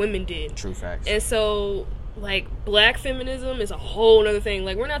before black women did. True facts. And so like black feminism is a whole other thing.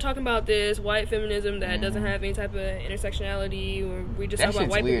 Like we're not talking about this white feminism that doesn't have any type of intersectionality, or we just talk about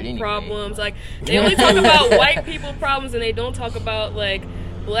white people problems. Like they only talk about white people problems and they don't talk about like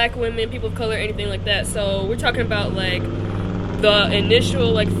black women, people of color, anything like that. So we're talking about like the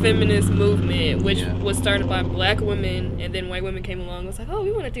initial like feminist movement, which was started by black women, and then white women came along and was like, oh,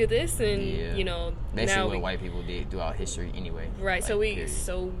 we want to do this, and basically now what white people did throughout history anyway. Right. Like,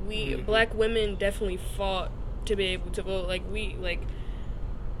 so we black women definitely fought to be able to vote. Like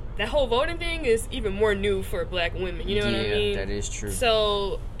that whole voting thing is even more new for black women. You know what I mean? That is true.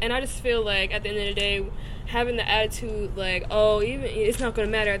 So, and I just feel like at the end of the day, having the attitude like, oh, even it's not going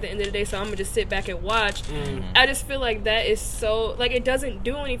to matter at the end of the day, so I'm going to just sit back and watch. I just feel like that is so, like, it doesn't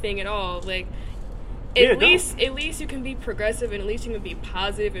do anything at all. Like, at least you can be progressive, and at least you can be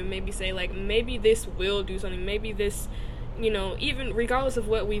positive and maybe say, like, maybe this will do something. Maybe this, even regardless of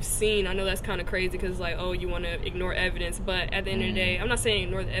what we've seen, I know that's kind of crazy because, like, oh, you want to ignore evidence, but at the end of the day, I'm not saying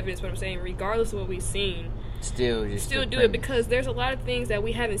ignore the evidence, but I'm saying regardless of what we've seen, still do it, because there's a lot of things that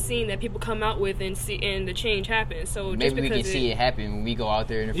we haven't seen that people come out with and see, and the change happens. So maybe just we because can see it happen when we go out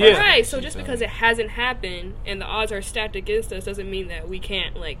there in the first right. So just because it hasn't happened and the odds are stacked against us doesn't mean that we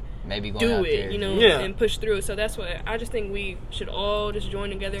can't maybe do it, there. and push through it. So that's what I just think we should all just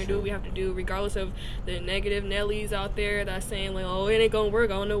join together and do what we have to do, regardless of the negative Nellies out there that's saying like, oh, it ain't gonna work.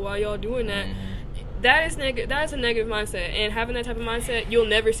 I don't know why y'all doing that. That is a negative mindset, and having that type of mindset, you'll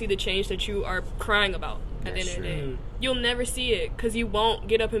never see the change that you are crying about at the end of the day. You'll never see it because you won't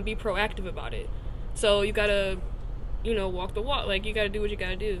get up and be proactive about it. So you gotta, walk the walk. Like, you gotta do what you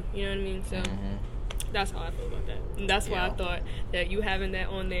gotta do. You know what I mean? So that's how I feel about that. And that's why I thought that you having that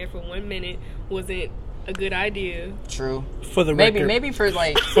on there for 1 minute wasn't a good idea. True. For the record. Maybe for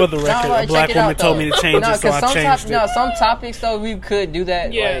For the record, a black woman told me to change it, so I changed it. No, some topics though we could do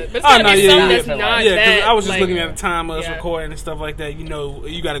that. Yeah, but because I was just like, looking at the time of us recording and stuff like that.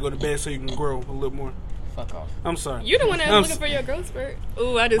 You got to go to bed so you can grow a little more. Fuck off. I'm sorry. You're the one that's looking for your growth spurt.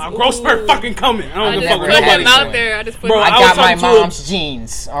 Ooh, my growth spurt fucking coming. I don't give a fuck with nobody. nobody. Out there. I just put I got my mom's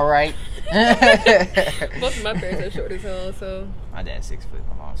jeans. All right. Both of my parents are short as hell, so. My dad's 6 foot.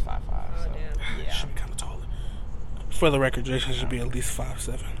 My mom's 5'5". Oh, so. damn. Yeah. Should be kind of taller. For the record, Jason should be at least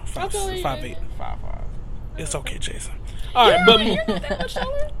 5'7", 5'8". 5'5". It's okay, Jason. All right, but You're not that much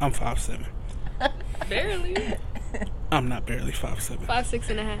taller? I'm 5'7". Barely. I'm not barely 5'7".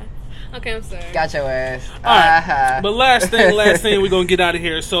 5'6.5". Okay, I'm sorry. Got your ass. All right, but last thing, we're gonna get out of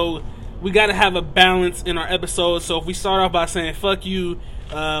here. So we gotta have a balance in our episodes. So if we start off by saying "fuck you,"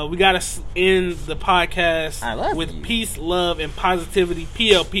 we gotta end the podcast with peace, love, and positivity.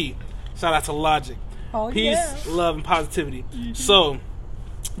 PLP. Shout out to Logic. Peace, love, and positivity. So,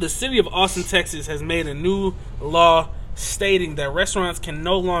 the city of Austin, Texas has made a new law stating that restaurants can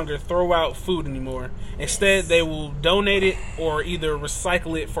no longer throw out food anymore. Instead, they will donate it or either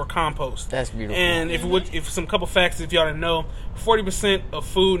recycle it for compost. That's beautiful. And if some couple facts, if y'all didn't know, 40% of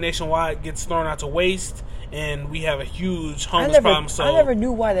food nationwide gets thrown out to waste. And we have a huge homeless problem. So I never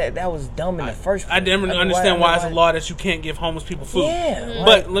knew why that was dumb in the first place. I never understand why it's a law that you can't give homeless people food. Yeah,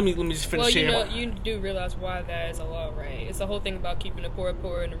 but let me just finish here. Well, you do realize why that is a law, right? It's the whole thing about keeping the poor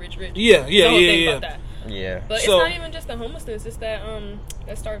poor and the rich rich. Yeah. About that. Yeah. But it's not even just the homelessness; it's that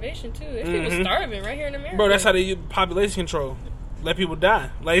starvation too. There's people starving right here in America. Bro, that's how they use population control. Let people die.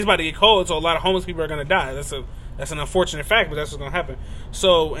 Like, it's about to get cold, so a lot of homeless people are gonna die. That's an unfortunate fact, but that's what's gonna happen.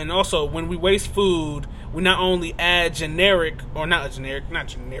 So, and also when we waste food, we not only add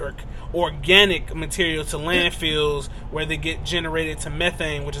organic material to landfills where they get generated to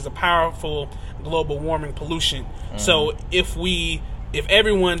methane, which is a powerful global warming pollution. So if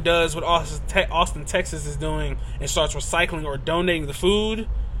everyone does what Austin, Texas is doing and starts recycling or donating the food,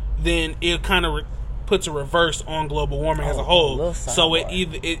 then it kind of puts a reverse on global warming as a whole. So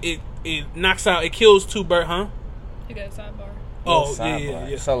it knocks out, it kills two birds, huh? You got a sidebar. Oh,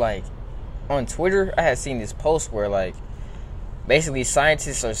 yeah. So, like, on Twitter, I had seen this post where, like, basically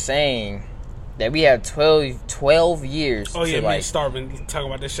scientists are saying that we have 12 years. Oh, yeah, to, like, Starr been talking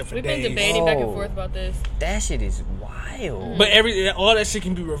about this shit for We've days. been debating back and forth about this. That shit is wild. But all that shit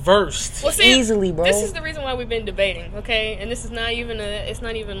can be reversed. Well, see, easily, bro. This is the reason why we've been debating, okay? And this is not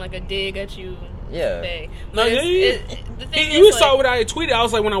even like a dig at you. Yeah. Today. No, the thing you is, saw what I tweeted. I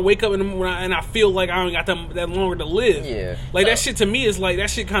was like, when I wake up in the morning and I feel like I don't got that longer to live. Yeah. Like, that shit to me is like, that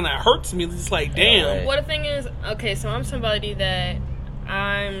shit kind of hurts me. It's like, damn. Right. Well, the thing is, okay, so I'm somebody that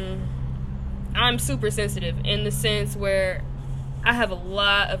I'm super sensitive in the sense where I have a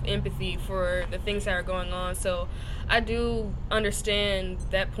lot of empathy for the things that are going on. So I do understand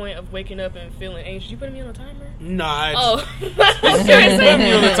that point of waking up and feeling anxious. You putting me on a timer? Nah. I was trying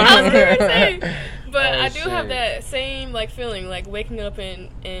to say. But I do have that same feeling, like waking up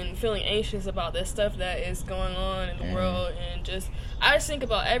and feeling anxious about this stuff that is going on in the world, and I just think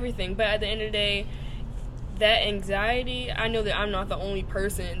about everything. But at the end of the day, that anxiety, I know that I'm not the only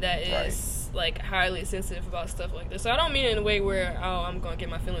person that is highly sensitive about stuff like this. So I don't mean it in a way where I'm gonna get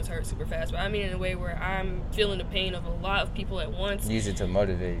my feelings hurt super fast, but I mean it in a way where I'm feeling the pain of a lot of people at once. Use it to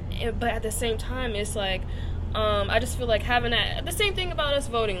motivate. But at the same time, it's like I just feel like having the same thing about us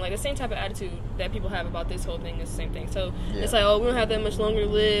voting, like the same type of attitude that people have about this whole thing is the same thing. So it's like, we don't have that much longer to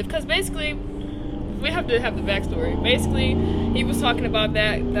live, because basically we have to have the backstory. Basically, he was talking about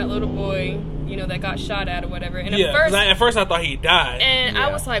that little boy, that got shot at or whatever. And at first I thought he died. And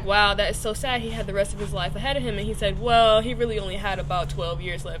I was like, wow, that is so sad. He had the rest of his life ahead of him. And he said, well, he really only had about 12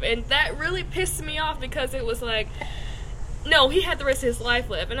 years left. And that really pissed me off, because it was like, no, he had the rest of his life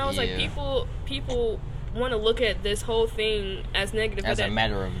left. And I was like, people want to look at this whole thing as negative. As a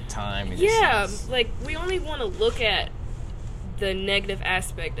matter of time. Yeah, like we only want to look at the negative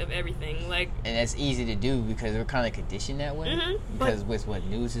aspect of everything, like, and that's easy to do because we're kind of conditioned that way. Because with what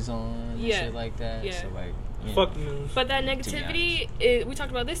news is on, and shit like that. Yeah. So like, fuck the news. But that negativity, we talked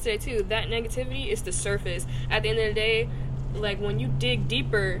about this today too. That negativity is the surface. At the end of the day, like when you dig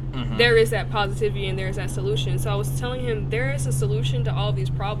deeper, there is that positivity and there is that solution. So I was telling him there is a solution to all of these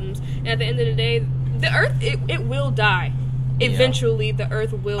problems. And at the end of the day, the Earth it will die. Eventually, the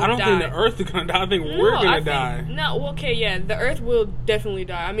Earth will die. I don't think the Earth is gonna die. I think we're gonna die. No, okay, yeah, the Earth will definitely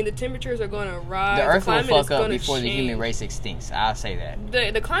die. I mean, the temperatures are gonna rise. The Earth will fuck up before change. The human race extincts. I'll say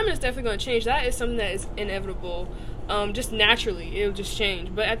that. The climate is definitely gonna change. That is something that is inevitable. Just naturally, it'll just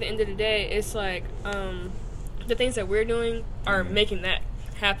change. But at the end of the day, it's like the things that we're doing are making that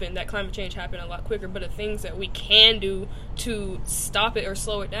happen, that climate change happen a lot quicker. But the things that we can do to stop it or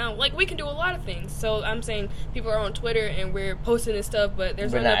slow it down, like we can do a lot of things. So I'm saying people are on Twitter and we're posting this stuff, but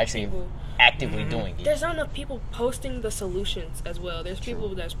there's not actually people actively doing it. There's not enough people posting the solutions as well. There's people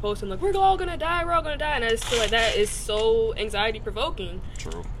that's posting like we're all gonna die, and I just feel like that is so anxiety provoking.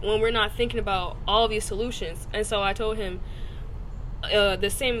 True. When we're not thinking about all these solutions. And so I told him the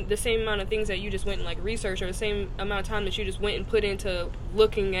same amount of things that you just went and like research, or the same amount of time that you just went and put into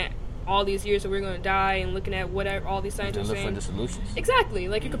looking at all these years that we're going to die and looking at whatever all these scientists are saying. For the solutions. Exactly.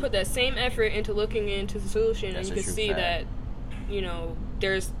 Like you could put that same effort into looking into the solution, and you can see that,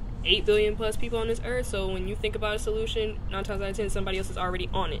 there's 8 billion plus people on this earth. So when you think about a solution, 9 times out of 10, somebody else is already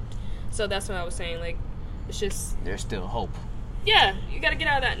on it. So that's what I was saying. Like, it's just there's still hope. Yeah, you got to get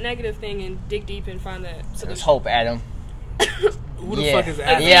out of that negative thing and dig deep and find that solution. There's hope, Adam. Who the fuck is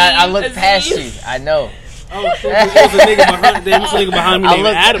Adam? Yeah, I looked past you. I know. Oh, there's a nigga behind me named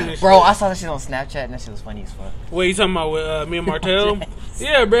Adam. Bro, I saw that shit on Snapchat and that shit was funny as fuck. Wait, you talking about with me and Martell?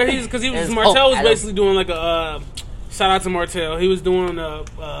 Yeah, bro. Martell was basically doing like a shout out to Martell. He was doing a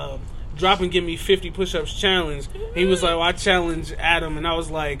drop and give me 50 push-ups challenge. He was like, well, I challenge Adam, and I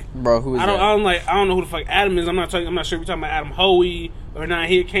was like, bro, who is that? I don't know who the fuck Adam is. I'm not sure if we're talking about Adam Hoey or not.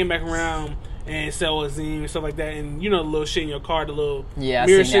 He came back around and sell a zine and stuff like that, and the little shit in your car, the little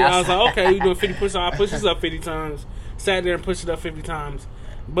mirror shit. I was like, okay, you doing 50 push-ups? I push this up 50 times. Sat there and pushed it up 50 times.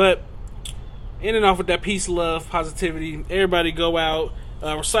 But ending off with that peace, love, positivity. Everybody go out,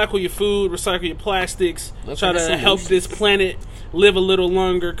 recycle your food, recycle your plastics. Try to help this planet live a little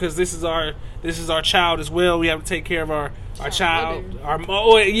longer, because this is our child as well. We have to take care of our child.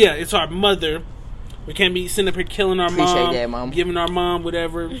 It's our mother. We can't be sitting up here killing our mom, giving our mom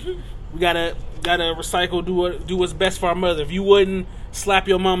whatever. We gotta recycle, do what's best for our mother. If you wouldn't slap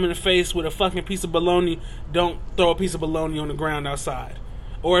your mom in the face with a fucking piece of bologna, don't throw a piece of bologna on the ground outside.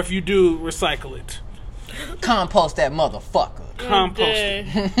 Or if you do, recycle it. Compost that motherfucker. Compost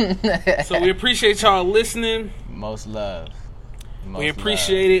it. So we appreciate y'all listening. Most love. We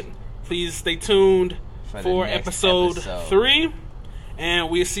appreciate it. Please stay tuned for episode 3. And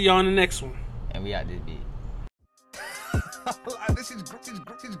we'll see y'all on the next one. And we out this beat. This is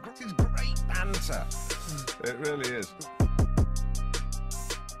great banter. It really is.